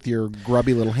premises with your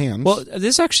grubby little hands. Well,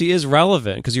 this actually is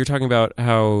relevant because you're talking about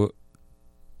how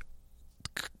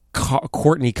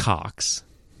Courtney Cox.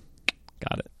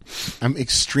 Got it. I'm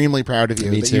extremely proud of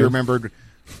you you remembered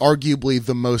arguably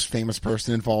the most famous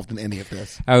person involved in any of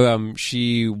this.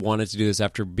 She wanted to do this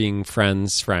after being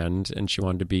friend's friend, and she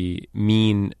wanted to be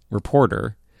mean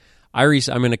reporter. I was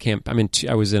in a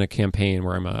campaign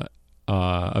where I'm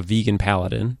a vegan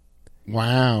paladin.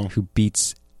 Wow. Who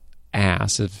beats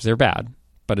ass if they're bad,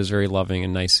 but is very loving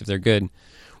and nice if they're good.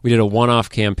 We did a one-off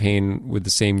campaign with the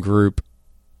same group,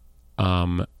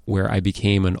 where I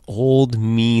became an old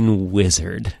mean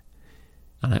wizard.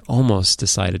 And I almost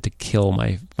decided to kill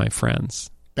my friends.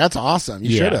 That's awesome.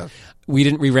 You should have.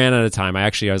 We ran out of time.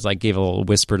 I was like, gave a little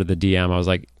whisper to the DM. I was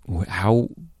like, how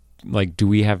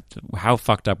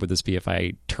fucked up would this be if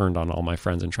I turned on all my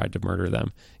friends and tried to murder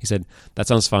them? He said, that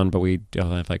sounds fun, but we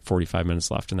only have like 45 minutes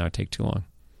left and that would take too long.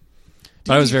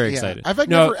 But I was very excited. I've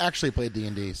never actually played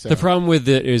D&D. So. The problem with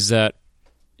it is that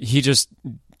he just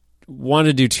wanted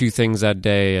to do 2 things that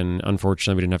day, and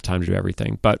unfortunately we didn't have time to do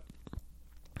everything. But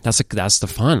that's the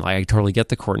fun. I totally get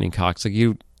the Courtney Cox.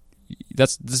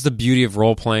 This is the beauty of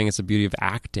role playing. It's the beauty of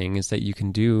acting, is that you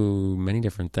can do many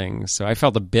different things. So I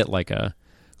felt a bit like a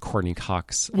Courtney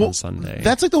Cox on Sunday.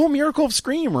 That's like the whole miracle of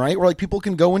Scream, right? Where like people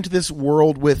can go into this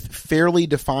world with fairly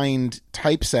defined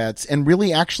typesets and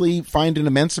really actually find an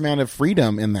immense amount of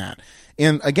freedom in that.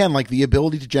 And again, like the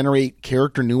ability to generate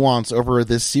character nuance over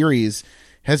this series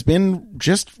has been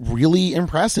just really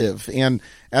impressive. And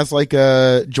as like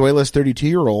a joyless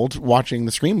 32-year-old watching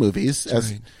the Scream movies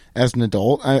as an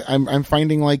adult, I'm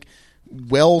finding like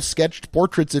well-sketched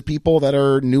portraits of people that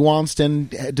are nuanced and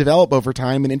develop over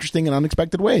time in interesting and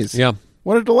unexpected ways. Yeah.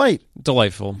 What a delight.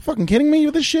 Delightful. You fucking kidding me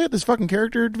with this shit? This fucking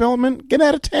character development? Get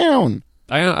out of town.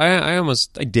 I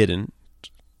almost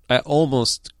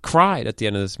cried at the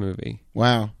end of this movie.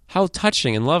 Wow. How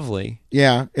touching and lovely.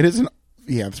 Yeah, it isn't.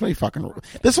 Yeah, it's really fucking.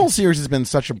 This whole series has been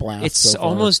such a blast. It's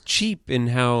almost cheap in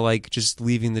how like just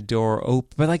leaving the door open,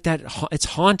 but like that, it's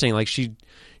haunting. Like she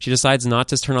decides not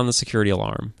to turn on the security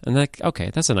alarm, and like,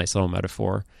 okay, that's a nice little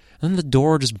metaphor. And then the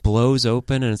door just blows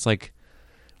open, and it's like,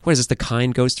 what is this? The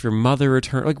kind ghost of your mother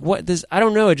return? Like what? This I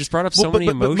don't know. It just brought up so many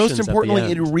emotions. But most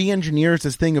importantly, it re-engineers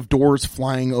this thing of doors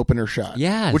flying open or shut.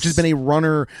 Yes, which has been a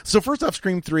runner. So first off,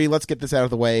 Scream 3. Let's get this out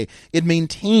of the way. It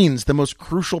maintains the most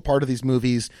crucial part of these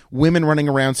movies: women running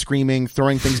around screaming,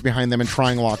 throwing things behind them, and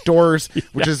trying locked doors.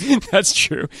 Which is that's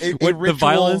true. The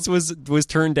violence was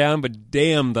turned down, but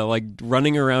damn, the like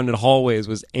running around in hallways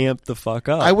was amped the fuck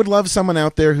up. I would love someone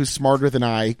out there who's smarter than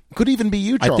I. Could even be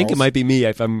you, Charles. I think it might be me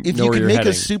if you could make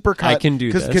a supercut. I can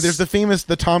do this. Because there's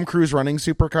the Tom Cruise running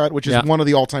supercut, which is one of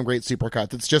the all-time great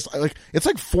supercuts. It's just like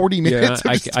 40 minutes.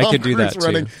 Yeah, I could do that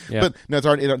running. Too. Yeah. But no,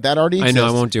 that already exists. I know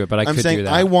I won't do it, but I'm saying do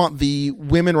that. I want the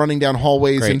women running down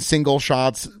hallways in single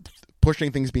shots,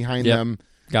 pushing things behind them.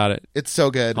 Got it. It's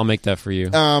so good. I'll make that for you.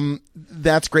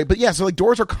 That's great. But yeah, so like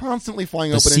doors are constantly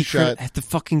flying open and shut. At the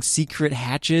fucking secret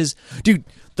hatches, dude.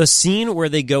 The scene where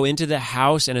they go into the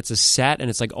house and it's a set and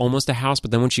it's like almost a house,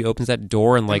 but then when she opens that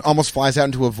door and like almost flies out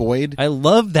into a void. I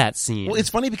love that scene. Well, it's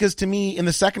funny because to me in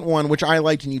the second one, which I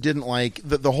liked and you didn't like,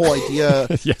 the whole idea.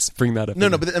 Yes, bring that up. No,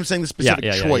 but I'm saying the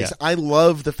specific choice. I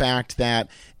love the fact that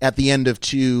at the end of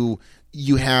 2,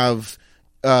 you have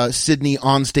Sydney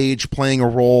on stage playing a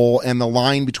role, and the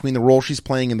line between the role she's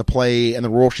playing in the play and the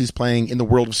role she's playing in the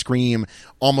world of Scream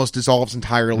almost dissolves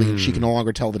entirely, and she can no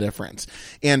longer tell the difference.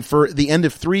 And for the end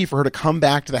of 3, for her to come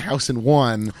back to the house in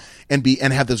 1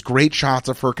 and have those great shots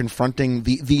of her confronting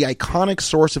the iconic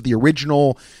source of the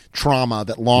original trauma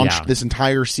that launched this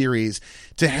entire series,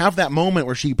 to have that moment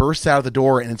where she bursts out of the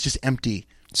door and it's just empty.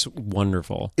 It's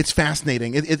wonderful. It's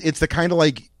fascinating. It's the kind of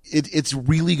like, it's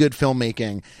really good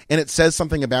filmmaking, and it says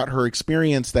something about her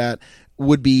experience that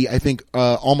would be, I think,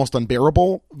 almost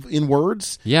unbearable in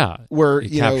words. Yeah, where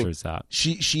it captures that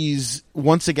she's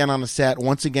once again on a set,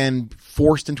 once again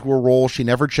forced into a role she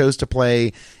never chose to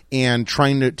play, and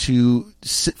trying to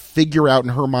figure out in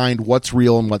her mind what's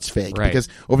real and what's fake. Right. Because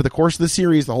over the course of the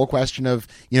series, the whole question of,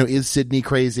 is Sydney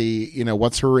crazy?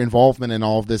 What's her involvement in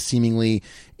all of this seemingly,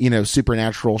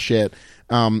 supernatural shit?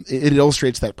 It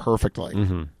illustrates that perfectly.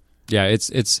 Mm-hmm. Yeah,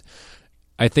 it's.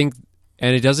 I think,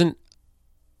 and it doesn't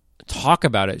talk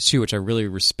about it too, which I really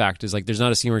respect. Is like, there's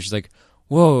not a scene where she's like,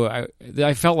 "Whoa,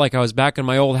 I felt like I was back in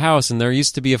my old house, and there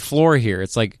used to be a floor here."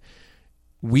 It's like,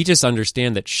 we just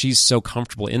understand that she's so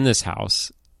comfortable in this house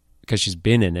because she's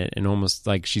been in it, and almost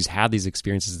like she's had these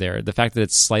experiences there. The fact that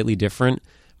it's slightly different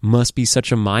must be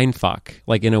such a mind fuck,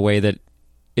 like in a way that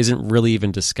isn't really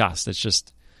even discussed. It's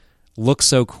just looks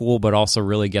so cool, but also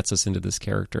really gets us into this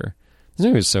character. This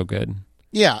movie was so good.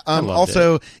 Yeah.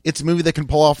 Also, it's a movie that can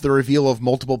pull off the reveal of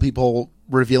multiple people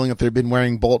revealing that they've been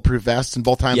wearing bulletproof vests, and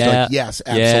both times yes,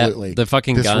 absolutely. Yeah. The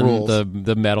fucking this gun, rules.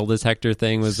 the metal detector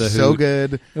thing was so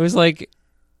good. It was like,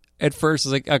 at first, I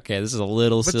was like, okay, this is a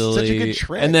little silly. Such a good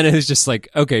trick. And then it was just like,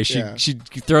 okay, she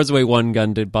throws away one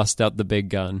gun to bust out the big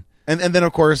gun. And then,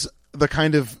 of course, the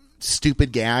kind of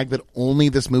stupid gag that only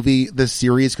this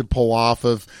series could pull off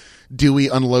of Dewey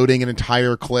unloading an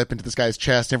entire clip into this guy's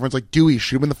chest. Everyone's like, Dewey,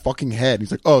 shoot him in the fucking head. And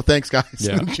he's like, oh, thanks, guys.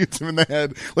 Yeah. And then shoots him in the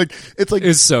head. Like, it's like,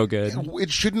 it's so good.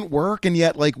 It shouldn't work, and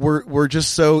yet, like, we're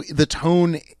just so, the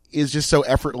tone is just so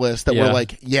effortless that we're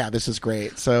like, yeah, this is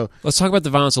great. So let's talk about the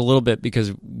violence a little bit,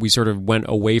 because we sort of went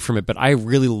away from it, but I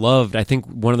really loved, I think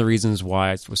one of the reasons why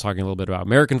I was talking a little bit about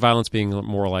American violence being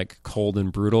more like cold and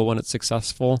brutal when it's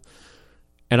successful.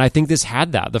 And I think this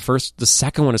had that. The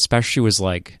second one especially was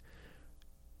like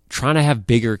trying to have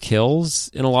bigger kills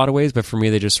in a lot of ways, but for me,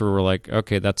 they just sort of were like,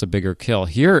 okay, that's a bigger kill.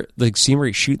 Here, the scene where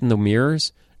he's shooting the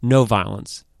mirrors, no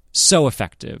violence. So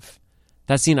effective.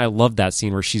 That scene, I love that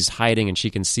scene where she's hiding and she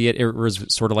can see it. It was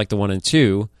sort of like the 1 and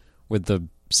 2 with the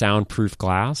soundproof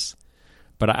glass.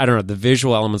 But I don't know, the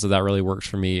visual elements of that really worked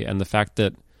for me, and the fact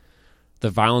that the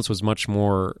violence was much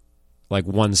more like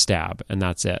one stab and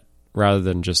that's it, rather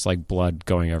than just like blood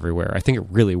going everywhere. I think it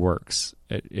really works.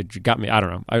 It got me, I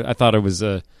don't know. I thought it was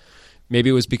maybe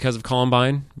it was because of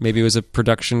Columbine, maybe it was a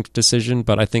production decision,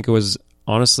 but I think it was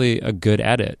honestly a good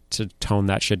edit to tone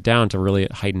that shit down to really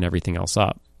heighten everything else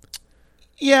up.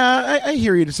 Yeah, I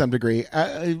hear you to some degree.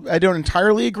 I don't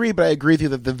entirely agree, but I agree with you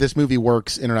that this movie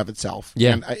works in and of itself.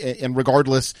 Yeah. And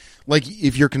regardless, like,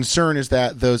 if your concern is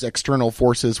that those external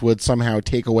forces would somehow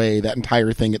take away that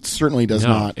entire thing, it certainly does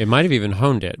not. It might have even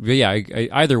honed it. But yeah,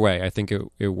 either way, I think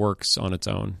it works on its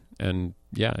own. And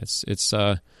yeah,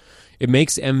 it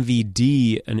makes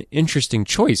MVD an interesting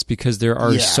choice, because there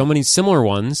are so many similar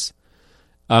ones.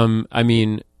 I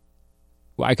mean,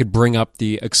 I could bring up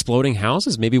the exploding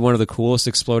houses, maybe one of the coolest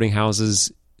exploding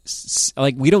houses.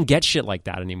 Like, we don't get shit like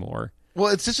that anymore. Well,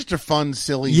 it's just such a fun,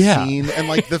 silly scene. And,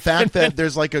 like, the fact that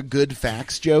there's, like, a good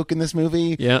facts joke in this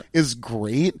movie is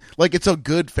great. Like, it's a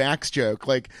good facts joke.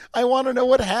 Like, I want to know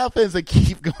what happens. They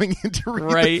keep going into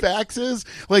read the faxes.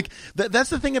 Like,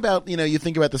 that's the thing about, you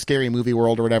think about the scary movie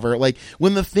world or whatever. Like,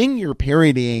 when the thing you're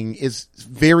parodying is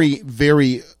very,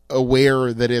 very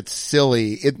aware that it's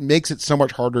silly, it makes it so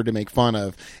much harder to make fun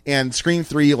of. And Scream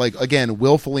 3, like, again,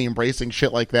 willfully embracing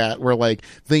shit like that, where, like,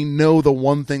 they know the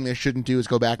one thing they shouldn't do is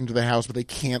go back into the house, but they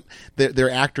can't.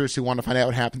 They're actors who want to find out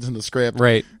what happens in the script.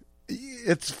 Right.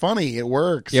 It's funny. It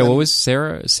works. Yeah, what was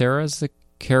Sarah's the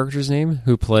character's name?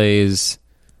 Who plays...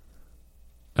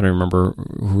 I don't remember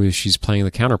who she's playing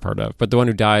the counterpart of, but the one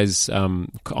who dies on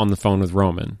the phone with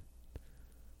Roman,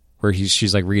 where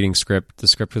she's, like, reading the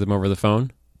script with him over the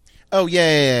phone. Oh,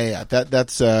 yeah.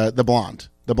 That's the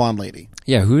blonde lady.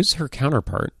 Yeah, who's her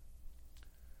counterpart?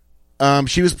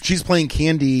 She's playing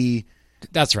Candy.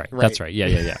 That's right. That's right.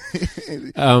 Yeah.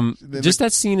 Just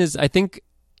that scene is, I think,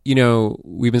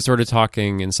 we've been sort of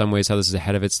talking in some ways how this is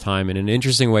ahead of its time. In an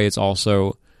interesting way, it's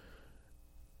also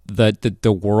that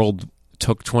the world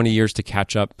took 20 years to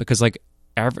catch up, because, like,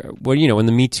 when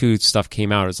the Me Too stuff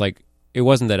came out, it's like, it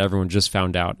wasn't that everyone just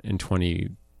found out in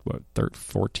what,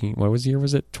 14? What was the year?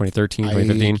 Was it 2013,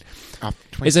 2015?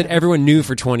 2010. Is that everyone knew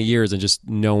for 20 years and just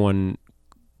no one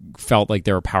felt like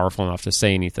they were powerful enough to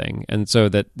say anything, and so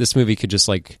that this movie could just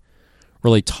like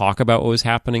really talk about what was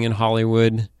happening in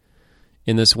Hollywood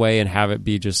in this way and have it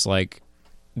be just like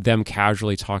them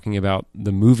casually talking about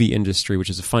the movie industry, which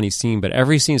is a funny scene, but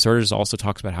every scene sort of just also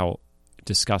talks about how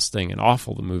disgusting and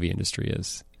awful the movie industry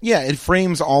is. Yeah, it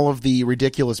frames all of the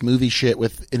ridiculous movie shit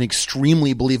with an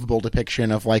extremely believable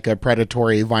depiction of like a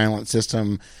predatory, violent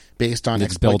system based on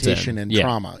exploitation and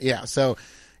trauma. Yeah, so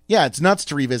yeah, it's nuts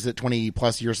to revisit 20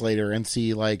 plus years later and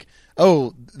see like,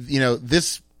 oh, you know,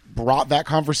 this brought that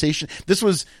conversation. This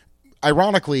was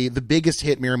ironically the biggest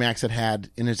hit Miramax had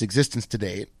in its existence to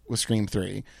date was Scream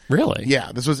 3. Really?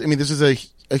 Yeah, this was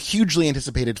a hugely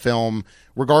anticipated film,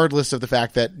 regardless of the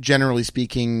fact that, generally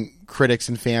speaking, critics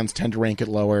and fans tend to rank it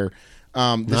lower.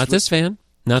 Not this fan.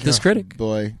 Not this critic.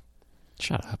 Boy.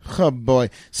 Shut up. Oh, boy.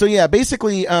 So, yeah,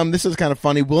 basically, this is kind of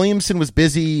funny. Williamson was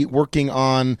busy working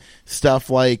on stuff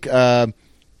like the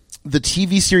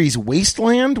TV series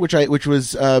Wasteland, which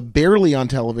was barely on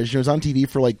television. It was on TV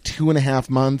for like 2.5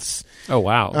 months. Oh,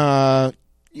 wow.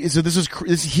 So this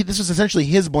was essentially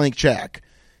his blank check.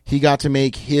 He got to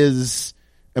make his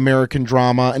American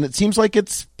drama, and it seems like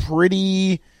it's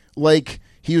pretty like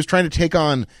he was trying to take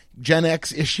on Gen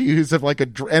X issues of like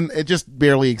and it just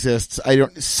barely exists.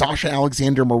 Sasha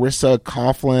Alexander, Marissa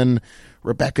Coughlan,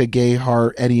 Rebecca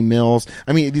Gayheart, Eddie Mills.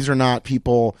 I mean, these are not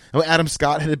people. Adam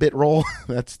Scott had a bit role.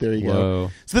 There you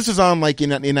go. So this was on like in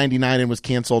 99 and was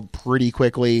canceled pretty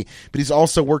quickly. But he's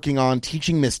also working on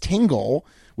Teaching Miss Tingle,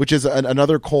 which is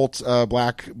another cult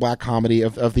black comedy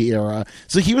of the era.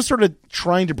 So he was sort of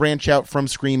trying to branch out from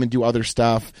Scream and do other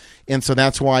stuff, and so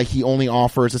that's why he only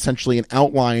offers essentially an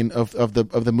outline of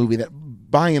the movie that,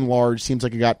 by and large, seems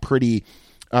like it got pretty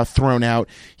thrown out.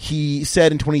 He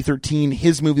said in 2013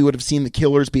 his movie would have seen the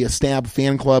killers be a stab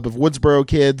fan club of Woodsboro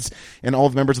kids, and all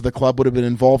the members of the club would have been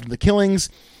involved in the killings.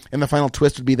 And the final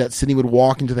twist would be that Sidney would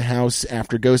walk into the house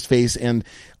after Ghostface, and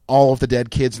all of the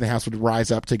dead kids in the house would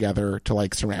rise up together to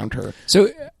like surround her. So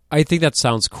I think that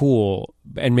sounds cool,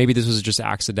 and maybe this was just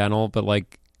accidental, but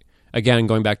like, again,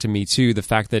 going back to Me Too, the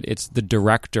fact that it's the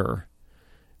director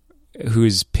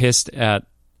who's pissed at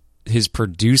his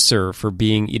producer for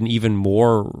being an even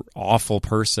more awful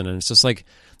person, and it's just like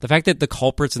the fact that the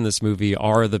culprits in this movie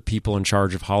are the people in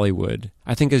charge of Hollywood,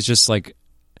 I think is just like,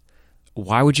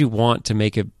 why would you want to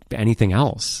make it anything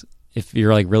else if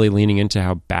you're like really leaning into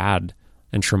how bad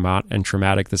and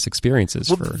traumatic this experience is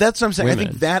for that's what I'm saying. women. I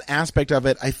think that aspect of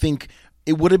it, I think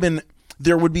it would have been,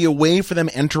 there would be a way for them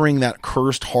entering that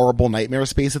cursed, horrible nightmare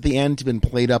space at the end to have been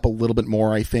played up a little bit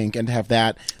more, I think, and to have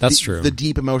that. That's true. The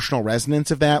deep emotional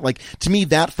resonance of that. Like, to me,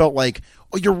 that felt like,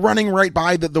 oh, you're running right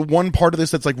by the one part of this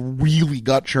that's like really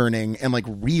gut churning and like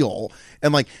real.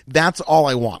 And like, that's all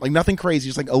I want. Like, nothing crazy,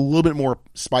 just like a little bit more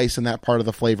spice in that part of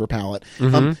the flavor palette.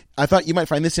 Mm-hmm. I thought you might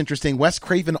find this interesting. Wes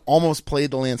Craven almost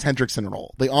played the Lance Hendrickson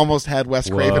role. They almost had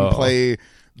Wes Craven play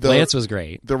Lance was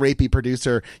great. The rapey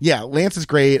producer. Yeah, Lance is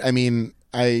great. I mean,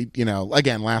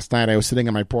 again, last night I was sitting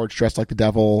on my porch dressed like the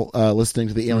devil, listening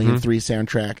to the Alien 3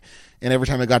 soundtrack. And every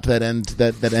time I got to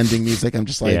that ending music, I'm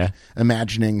just like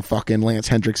imagining fucking Lance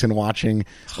Hendrickson watching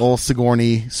old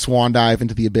Sigourney swan dive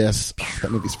into the abyss. That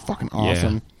movie's fucking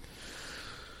awesome.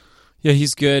 Yeah,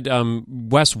 he's good.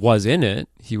 Wes was in it.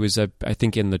 He was, I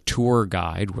think, in the tour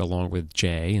guide along with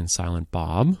Jay and Silent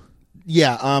Bob.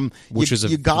 Yeah, which is a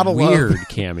weird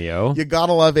cameo. You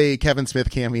gotta love a Kevin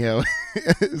Smith cameo.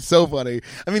 It's so funny.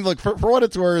 I mean, look, for what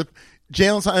it's worth, Jay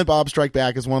and Silent Bob Strike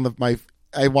Back is one of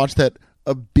I watched that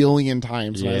a billion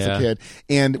times when I was a kid.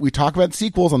 And we talk about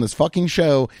sequels on this fucking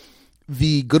show.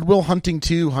 The Good Will Hunting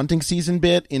 2 hunting season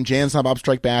bit in Jay and Silent Bob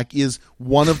Strike Back is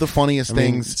one of the funniest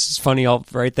things. It's funny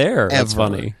right there. That's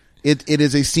funny. It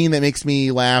is a scene that makes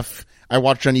me laugh. I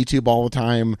watch it on YouTube all the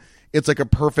time. It's like a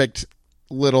perfect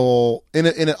little, in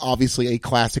it obviously a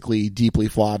classically deeply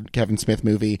flawed Kevin Smith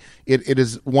movie. It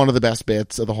is one of the best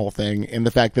bits of the whole thing, and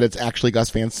the fact that it's actually Gus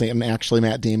Van Sant and actually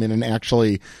Matt Damon and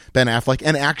actually Ben Affleck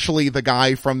and actually the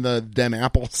guy from the Dem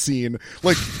Apple scene,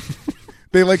 like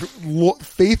they like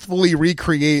faithfully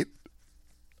recreate.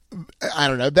 I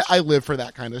don't know. I live for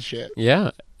that kind of shit.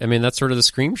 Yeah, I mean that's sort of the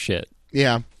Scream shit.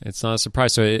 Yeah, it's not a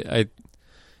surprise. So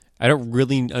I don't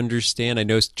really understand. I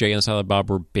know Jay and Silent Bob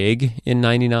were big in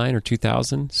 99 or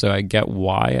 2000, so I get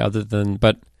why,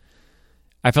 but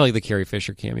I felt like the Carrie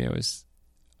Fisher cameo is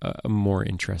a more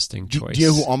interesting choice. Do you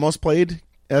know who almost played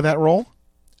that role?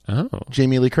 Oh.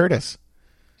 Jamie Lee Curtis.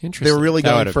 Interesting. They were really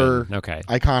going for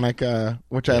iconic,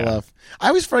 which I love. I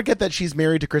always forget that she's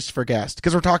married to Christopher Guest,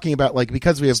 because we're talking about, like,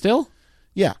 because we have... Still?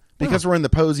 Yeah. because we're in the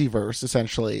Posey verse,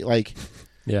 essentially. Like,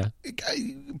 yeah,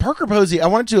 Parker Posey. I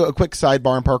wanted to do a quick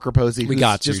sidebar on Parker Posey. We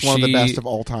got just to. One of the best of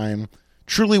all time.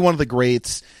 Truly one of the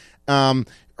greats.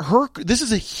 This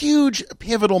is a huge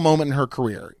pivotal moment in her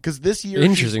career because this year,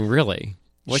 interesting. Really,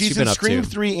 what's she's she been in up Scream to?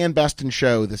 3 and Best in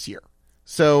Show this year.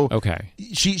 So okay,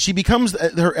 she becomes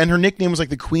her nickname was like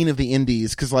the Queen of the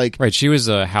Indies because like right, she was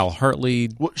a Hal Hartley.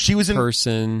 She was in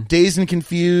person. Dazed and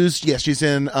Confused. Yes, she's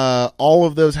in all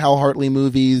of those Hal Hartley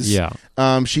movies. Yeah,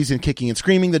 she's in Kicking and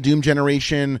Screaming, The Doom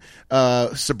Generation,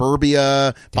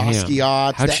 Suburbia,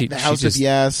 Basquiat, The House of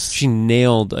Yes. She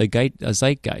nailed a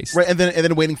zeitgeist, right? And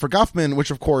then Waiting for Guffman,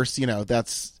 which of course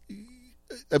that's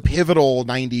a pivotal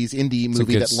 '90s indie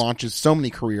movie that launches so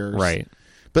many careers, right?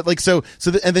 But like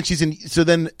and then she's in. So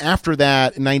then after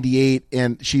that, in '98,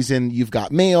 and she's in You've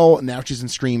Got Mail, and now she's in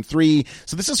Scream 3.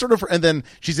 So this is sort of, and then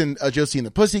she's in Josie and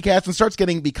the Pussycats, and starts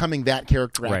becoming that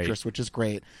character actress, which is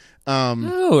great. A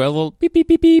little beep beep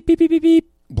beep beep beep beep beep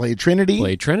beep. Blade Trinity,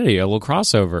 a little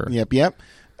crossover. Yep.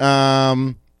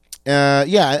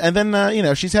 And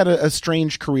then she's had a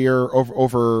strange career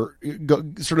over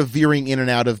sort of veering in and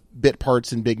out of bit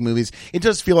parts in big movies. It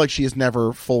does feel like she has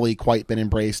never fully quite been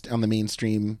embraced on the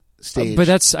mainstream stage. But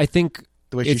that's, I think,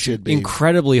 the way she should be.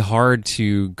 Incredibly hard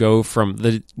to go from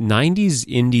the 90s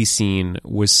indie scene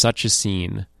was such a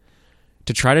scene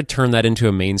to try to turn that into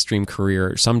a mainstream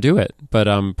career. Some do it, but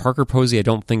Parker Posey, I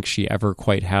don't think she ever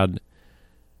quite had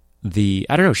I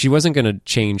don't know, she wasn't going to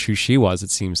change who she was, it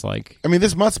seems like. I mean,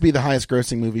 this must be the highest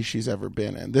grossing movie she's ever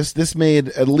been in. This made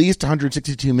at least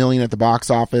 $162 million at the box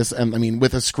office, and I mean,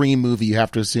 with a Scream movie, you have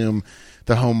to assume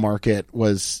the home market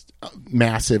was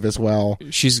massive as well.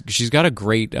 She's got a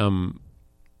great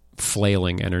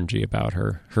flailing energy about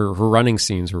her. Her running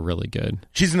scenes were really good.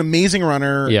 She's an amazing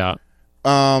runner. Yeah.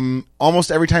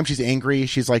 Almost every time she's angry,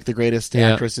 she's like the greatest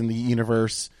actress in the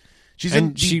universe. She's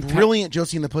in the brilliant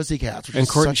Josie and the Pussycats.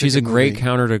 She's a great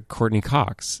counter to Courtney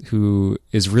Cox, who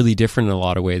is really different in a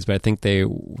lot of ways, but I think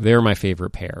they're my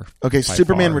favorite pair. Okay,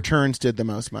 Superman Returns did the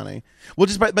most money. Well,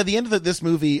 just by the end of this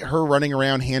movie, her running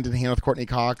around hand in hand with Courtney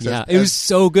Cox. Yeah, it was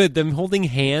so good. Them holding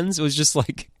hands, it was just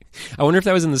like... I wonder if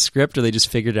that was in the script or they just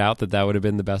figured out that would have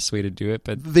been the best way to do it.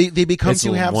 But they become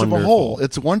two halves of a whole.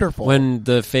 It's wonderful. When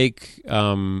the fake...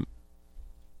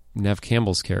 Nev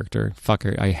Campbell's character. Fuck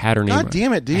her. I had her name. God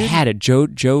damn it, dude. I had it. Joe.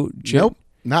 Nope.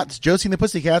 Not Josie and the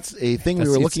Pussycats, a thing we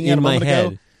were looking at in a my moment head.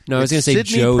 ago. No, I was going to say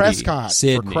Sidney Jodie. Prescott,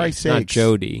 Sydney, for Christ's not sakes.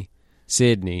 Jodie.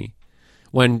 Sydney.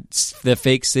 When the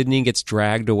fake Sydney gets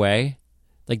dragged away,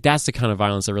 like that's the kind of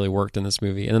violence that really worked in this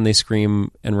movie. And then they scream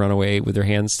and run away with their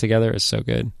hands together. It's so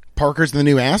good. Parker's the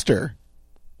new Astor.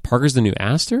 Parker's the new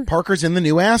Astor? Parker's in the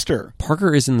new Astor.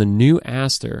 Parker is in the new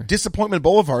Astor. Disappointment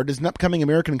Boulevard is an upcoming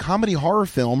American comedy horror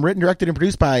film written, directed, and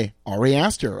produced by Ari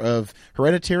Aster of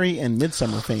Hereditary and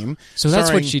Midsommar fame. So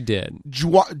that's what she did.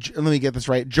 Let me get this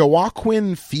right.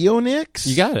 Joaquin Phoenix?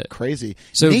 You got it. Crazy.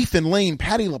 So, Nathan Lane,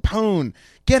 Patti LuPone,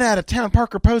 Get Out of Town,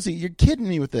 Parker Posey. You're kidding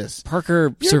me with this.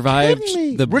 Parker survived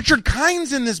the... Richard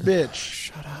Kynes in this bitch.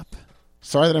 Shut up.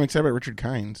 Sorry that I'm excited about Richard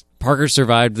Kynes. Parker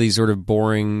survived these sort of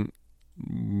boring...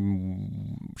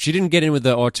 She didn't get in with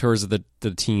the auteurs of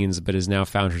the teens, but has now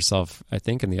found herself, I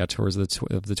think, in the auteurs of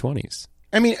the 20s.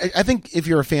 I mean, I think if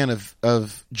you're a fan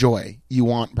of Joy, you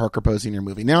want Parker Posey in your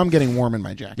movie. Now I'm getting warm in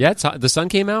my jacket. Yeah, the sun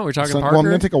came out. We're talking Parker. Well, I'm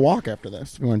going to take a walk after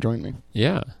this. You want to join me?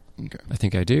 Yeah. Okay. I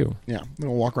think I do. Yeah. I'm going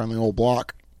to walk around the old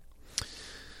block.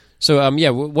 So,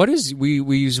 what is... We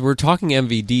were talking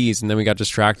MVDs, and then we got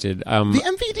distracted. The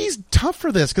MVD's tough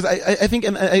for this, because I think,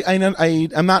 and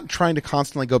I'm not trying to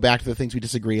constantly go back to the things we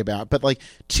disagree about, but, like,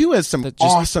 2 has some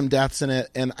awesome deaths in it,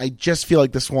 and I just feel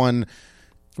like this one...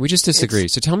 We just disagree.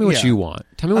 So tell me what you want.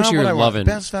 Tell me what you're loving.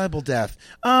 Best valuable death.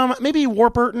 Maybe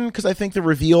Warburton, because I think the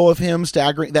reveal of him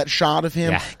staggering, that shot of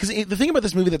him. Because the thing about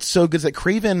this movie that's so good is that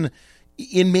Craven,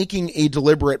 in making a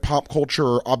deliberate pop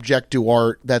culture object to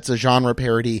art that's a genre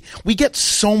parody, we get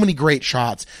so many great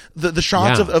shots. The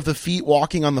shots of the feet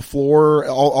walking on the floor,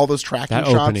 all those tracking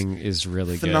shots. That opening is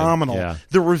really phenomenal. Good. Yeah.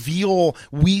 The reveal,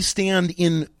 we stand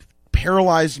in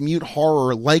paralyzed mute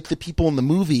horror like the people in the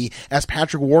movie as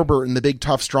Patrick Warburton, the big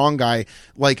tough strong guy,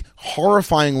 like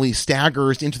horrifyingly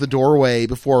staggers into the doorway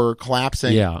before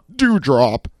collapsing.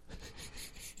 Dewdrop.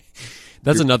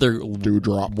 That's another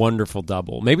wonderful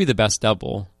double. Maybe the best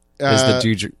double is the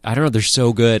Dewdrop. I don't know. They're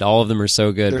so good. All of them are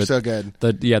so good. They're so good.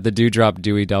 The Dewdrop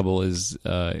Dewey double is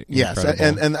yes,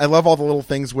 incredible. and I love all the little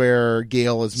things where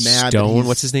Gale is mad. Stone.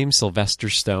 What's his name? Sylvester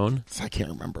Stone. I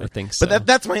can't remember. I think so. But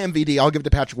that's my MVD. I'll give it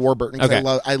to Patrick Warburton. Okay.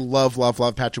 I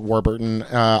love Patrick Warburton.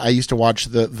 I used to watch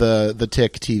the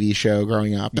Tick TV show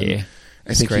growing up. And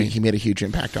I think he made a huge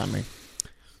impact on me.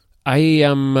 I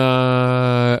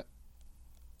am.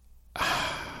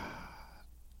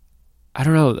 I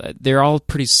don't know. They're all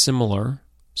pretty similar.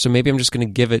 So maybe I'm just going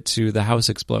to give it to the house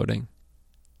exploding.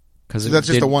 So that's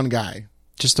just the one guy.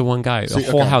 Just the one guy. The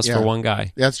whole house for one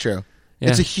guy. That's true. Yeah.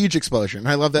 It's a huge explosion.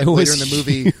 I love that later in the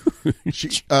movie,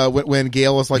 when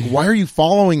Gail is like, "Why are you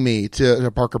following me?" to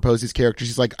Parker Posey's character,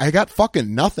 she's like, "I got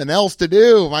fucking nothing else to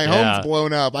do. My home's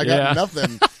blown up. I got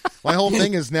nothing. My whole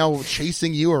thing is now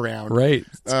chasing you around." Right.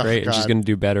 It's great. And she's going to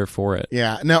do better for it.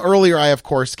 Yeah. Now, earlier, I, of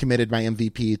course, committed my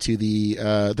MVP to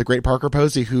the great Parker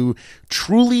Posey, who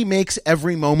truly makes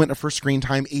every moment of her screen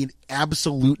time an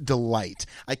absolute delight.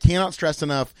 I cannot stress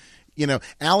enough. You know,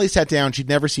 Allie sat down. She'd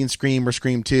never seen Scream or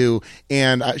Scream 2,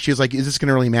 and she was like, "Is this going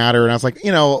to really matter?" And I was like,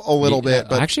 "You know, a little bit,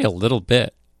 but actually a little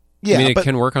bit." Yeah, I mean, it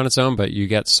can work on its own, but you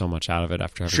get so much out of it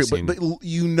after having seen. But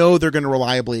you know, they're going to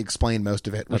reliably explain most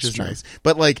of it, which is nice.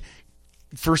 But like,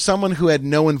 for someone who had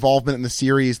no involvement in the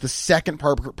series, the second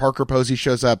Parker Posey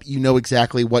shows up, you know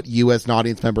exactly what you as an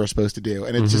audience member are supposed to do,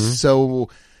 and it's just so.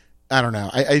 I don't know.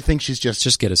 I think she's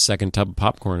just get a second tub of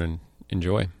popcorn and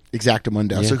enjoy.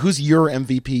 Exactamundo. Yeah. So who's your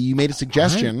MVP? You made a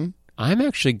suggestion. I'm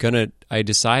actually I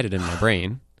decided in my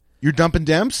brain. You're dumping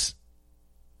Demps?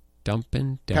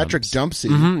 Dumping Demps. Patrick Dempsey.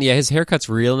 Mm-hmm. Yeah, his haircut's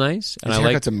real nice. And his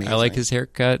haircut's amazing. I like his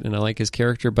haircut and I like his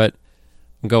character, but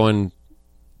I'm going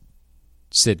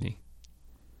Sidney.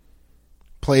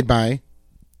 Played by?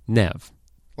 Nev.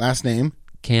 Last name?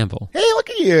 Campbell. Hey, look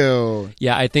at you.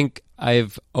 Yeah, I think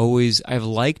I've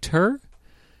liked her.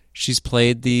 She's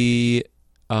played the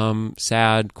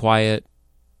sad, quiet,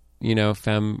 not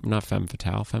femme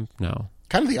fatale.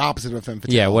 Kind of the opposite of femme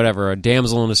fatale. Yeah, whatever. A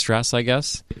damsel in distress, I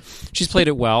guess. She's played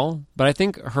it well, but I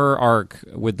think her arc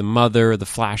with the mother, the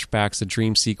flashbacks, the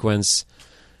dream sequence,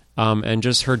 and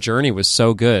just her journey was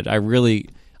so good. I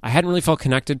hadn't really felt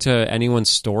connected to anyone's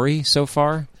story so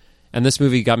far, and this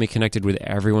movie got me connected with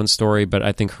everyone's story, but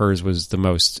I think hers was the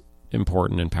most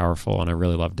important and powerful, and I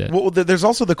really loved it. Well, there's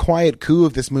also the quiet coup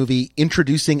of this movie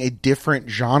introducing a different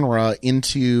genre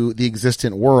into the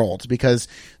existent world, because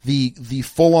the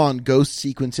full-on ghost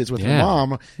sequences with her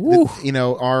mom,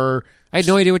 are... I had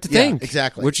no idea what to think.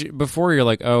 Exactly. Which, before you're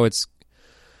like, oh, it's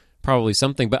probably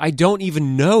something, but I don't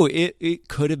even know. It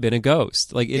could have been a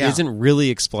ghost. Like, it isn't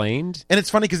really explained. And it's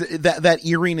funny because that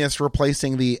eeriness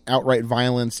replacing the outright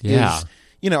violence is...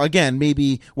 again,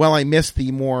 maybe while I miss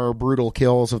the more brutal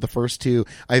kills of the first two,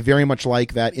 I very much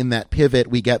like that in that pivot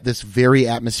we get this very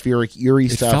atmospheric, eerie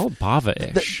stuff. It felt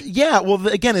Bava-ish.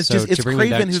 Again, it's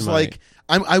Craven who's like,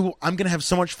 I'm going to have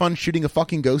so much fun shooting a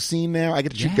fucking ghost scene now. I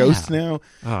get to shoot ghosts now.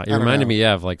 Oh, it reminded me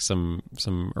of like some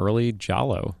early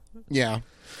Giallo. Yeah.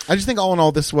 I just think all in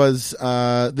all, this was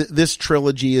this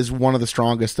trilogy is one of the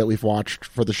strongest that we've watched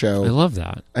for the show. I love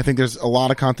that. I think there's a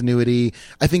lot of continuity.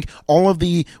 I think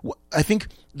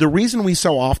the reason we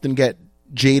so often get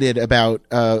jaded about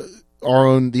the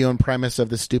own premise of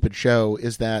this stupid show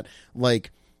is that,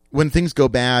 like, when things go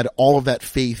bad, all of that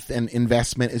faith and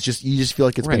investment is you just feel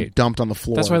like it's been dumped on the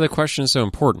floor. That's why the question is so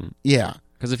important. Yeah,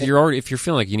 because if you're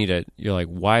feeling like you're like,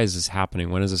 why is this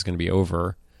happening? When is this going to be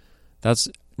over? That's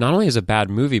not only is a bad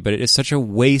movie, but it is such a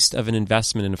waste of an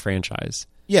investment in a franchise.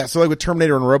 Yeah, so like with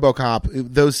Terminator and RoboCop,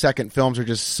 those second films are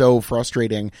just so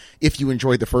frustrating if you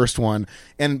enjoyed the first one.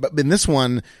 But in this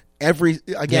one,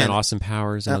 and Austin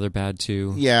Powers, another bad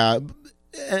too. Yeah.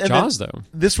 And Jaws, though.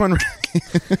 This one...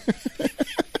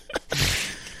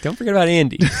 Don't forget about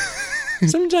Andy.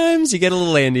 Sometimes you get a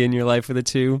little Andy in your life with it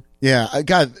too. Yeah,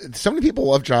 God, so many people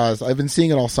love Jaws. I've been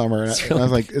seeing it all summer, and I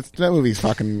was like, that movie's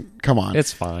fucking, come on.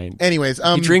 It's fine. Anyways.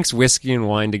 He drinks whiskey and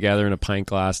wine together in a pint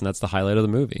glass, and that's the highlight of the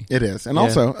movie. It is. And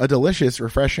also a delicious,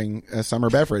 refreshing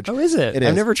summer beverage. Oh, is it?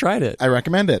 I've never tried it. I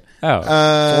recommend it.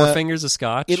 Oh, 4 fingers of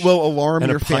scotch? It will alarm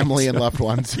your family and loved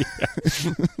ones.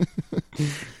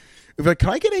 But can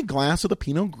I get a glass of the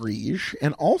Pinot Gris,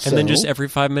 and then just every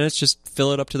 5 minutes, just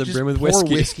fill it up to the brim with whiskey.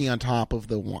 Pour whiskey on top of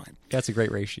the wine. That's a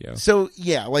great ratio. So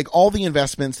yeah, like all the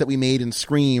investments that we made in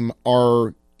Scream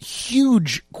are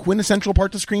huge quintessential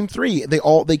parts of Scream 3.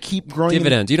 They keep growing.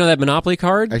 Dividend. Do you know that Monopoly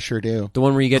card? I sure do. The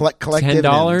one where you get collect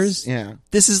 $10. Yeah.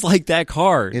 This is like that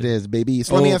card. It is, baby.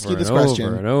 So let me ask you this question.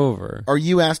 Over and over. Are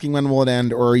you asking when will it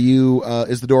end, or are you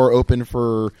is the door open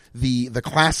for the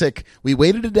classic? We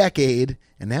waited a decade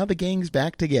and now the gang's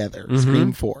back together. Mm-hmm.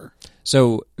 Scream 4.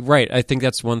 So right, I think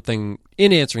that's one thing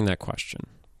in answering that question.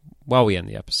 While we end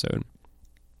the episode.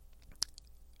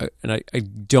 And I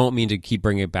don't mean to keep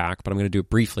bringing it back, but I'm going to do it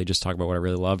briefly, just talk about what I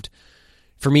really loved.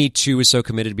 For me, 2 is so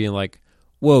committed to being like,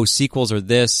 whoa, sequels are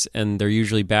this, and they're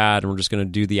usually bad, and we're just going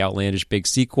to do the outlandish big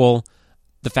sequel.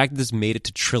 The fact that this made it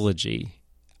to trilogy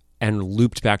and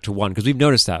looped back to 1, because we've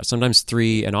noticed that. Sometimes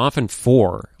 3, and often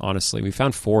 4, honestly. We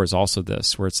found 4 is also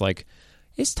this, where it's like,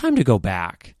 it's time to go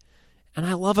back. and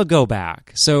I love a go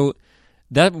back. So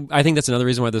I think that's another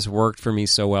reason why this worked for me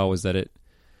so well, was that it,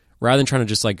 rather than trying to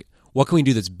just like, what can we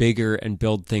do that's bigger and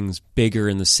build things bigger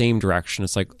in the same direction?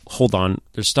 It's like, hold on,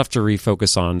 there's stuff to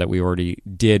refocus on that we already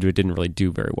did but didn't really do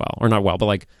very well. Or not well, but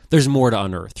like, there's more to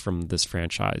unearth from this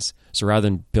franchise. So rather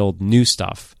than build new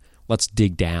stuff, let's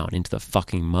dig down into the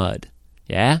fucking mud.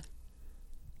 Yeah?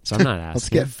 So I'm not asking. Let's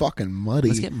get fucking muddy.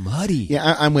 Let's get muddy.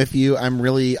 Yeah, I'm with you.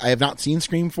 I have not seen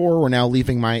Scream 4. We're now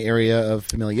leaving my area of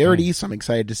familiarity, so I'm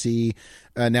excited to see,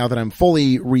 now that I'm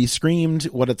fully re-screamed,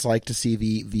 what it's like to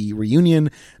see the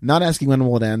reunion. Not asking when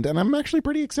will it end, and I'm actually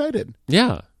pretty excited.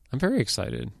 Yeah, I'm very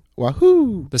excited.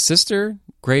 Wahoo! The sister,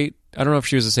 great. I don't know if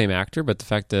she was the same actor, but the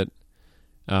fact that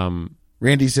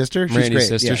Randy's sister, she's Randy's great.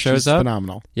 sister Yeah, shows she's up.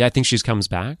 phenomenal. Yeah, I think she comes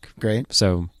back. Great.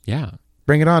 So, yeah.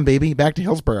 Bring it on, baby. Back to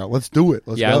Hillsborough. Let's do it.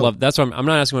 Let's go. I love. That's why I'm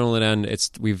not asking when will it end. It's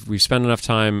we've spent enough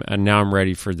time, and now I'm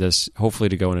ready for this. Hopefully,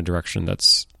 to go in a direction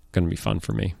that's going to be fun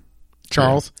for me.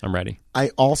 Charles, I'm ready. I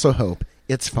also hope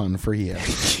it's fun for you.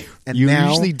 And You now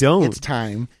usually don't. It's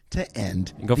time to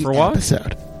end Go the for a walk?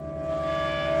 episode.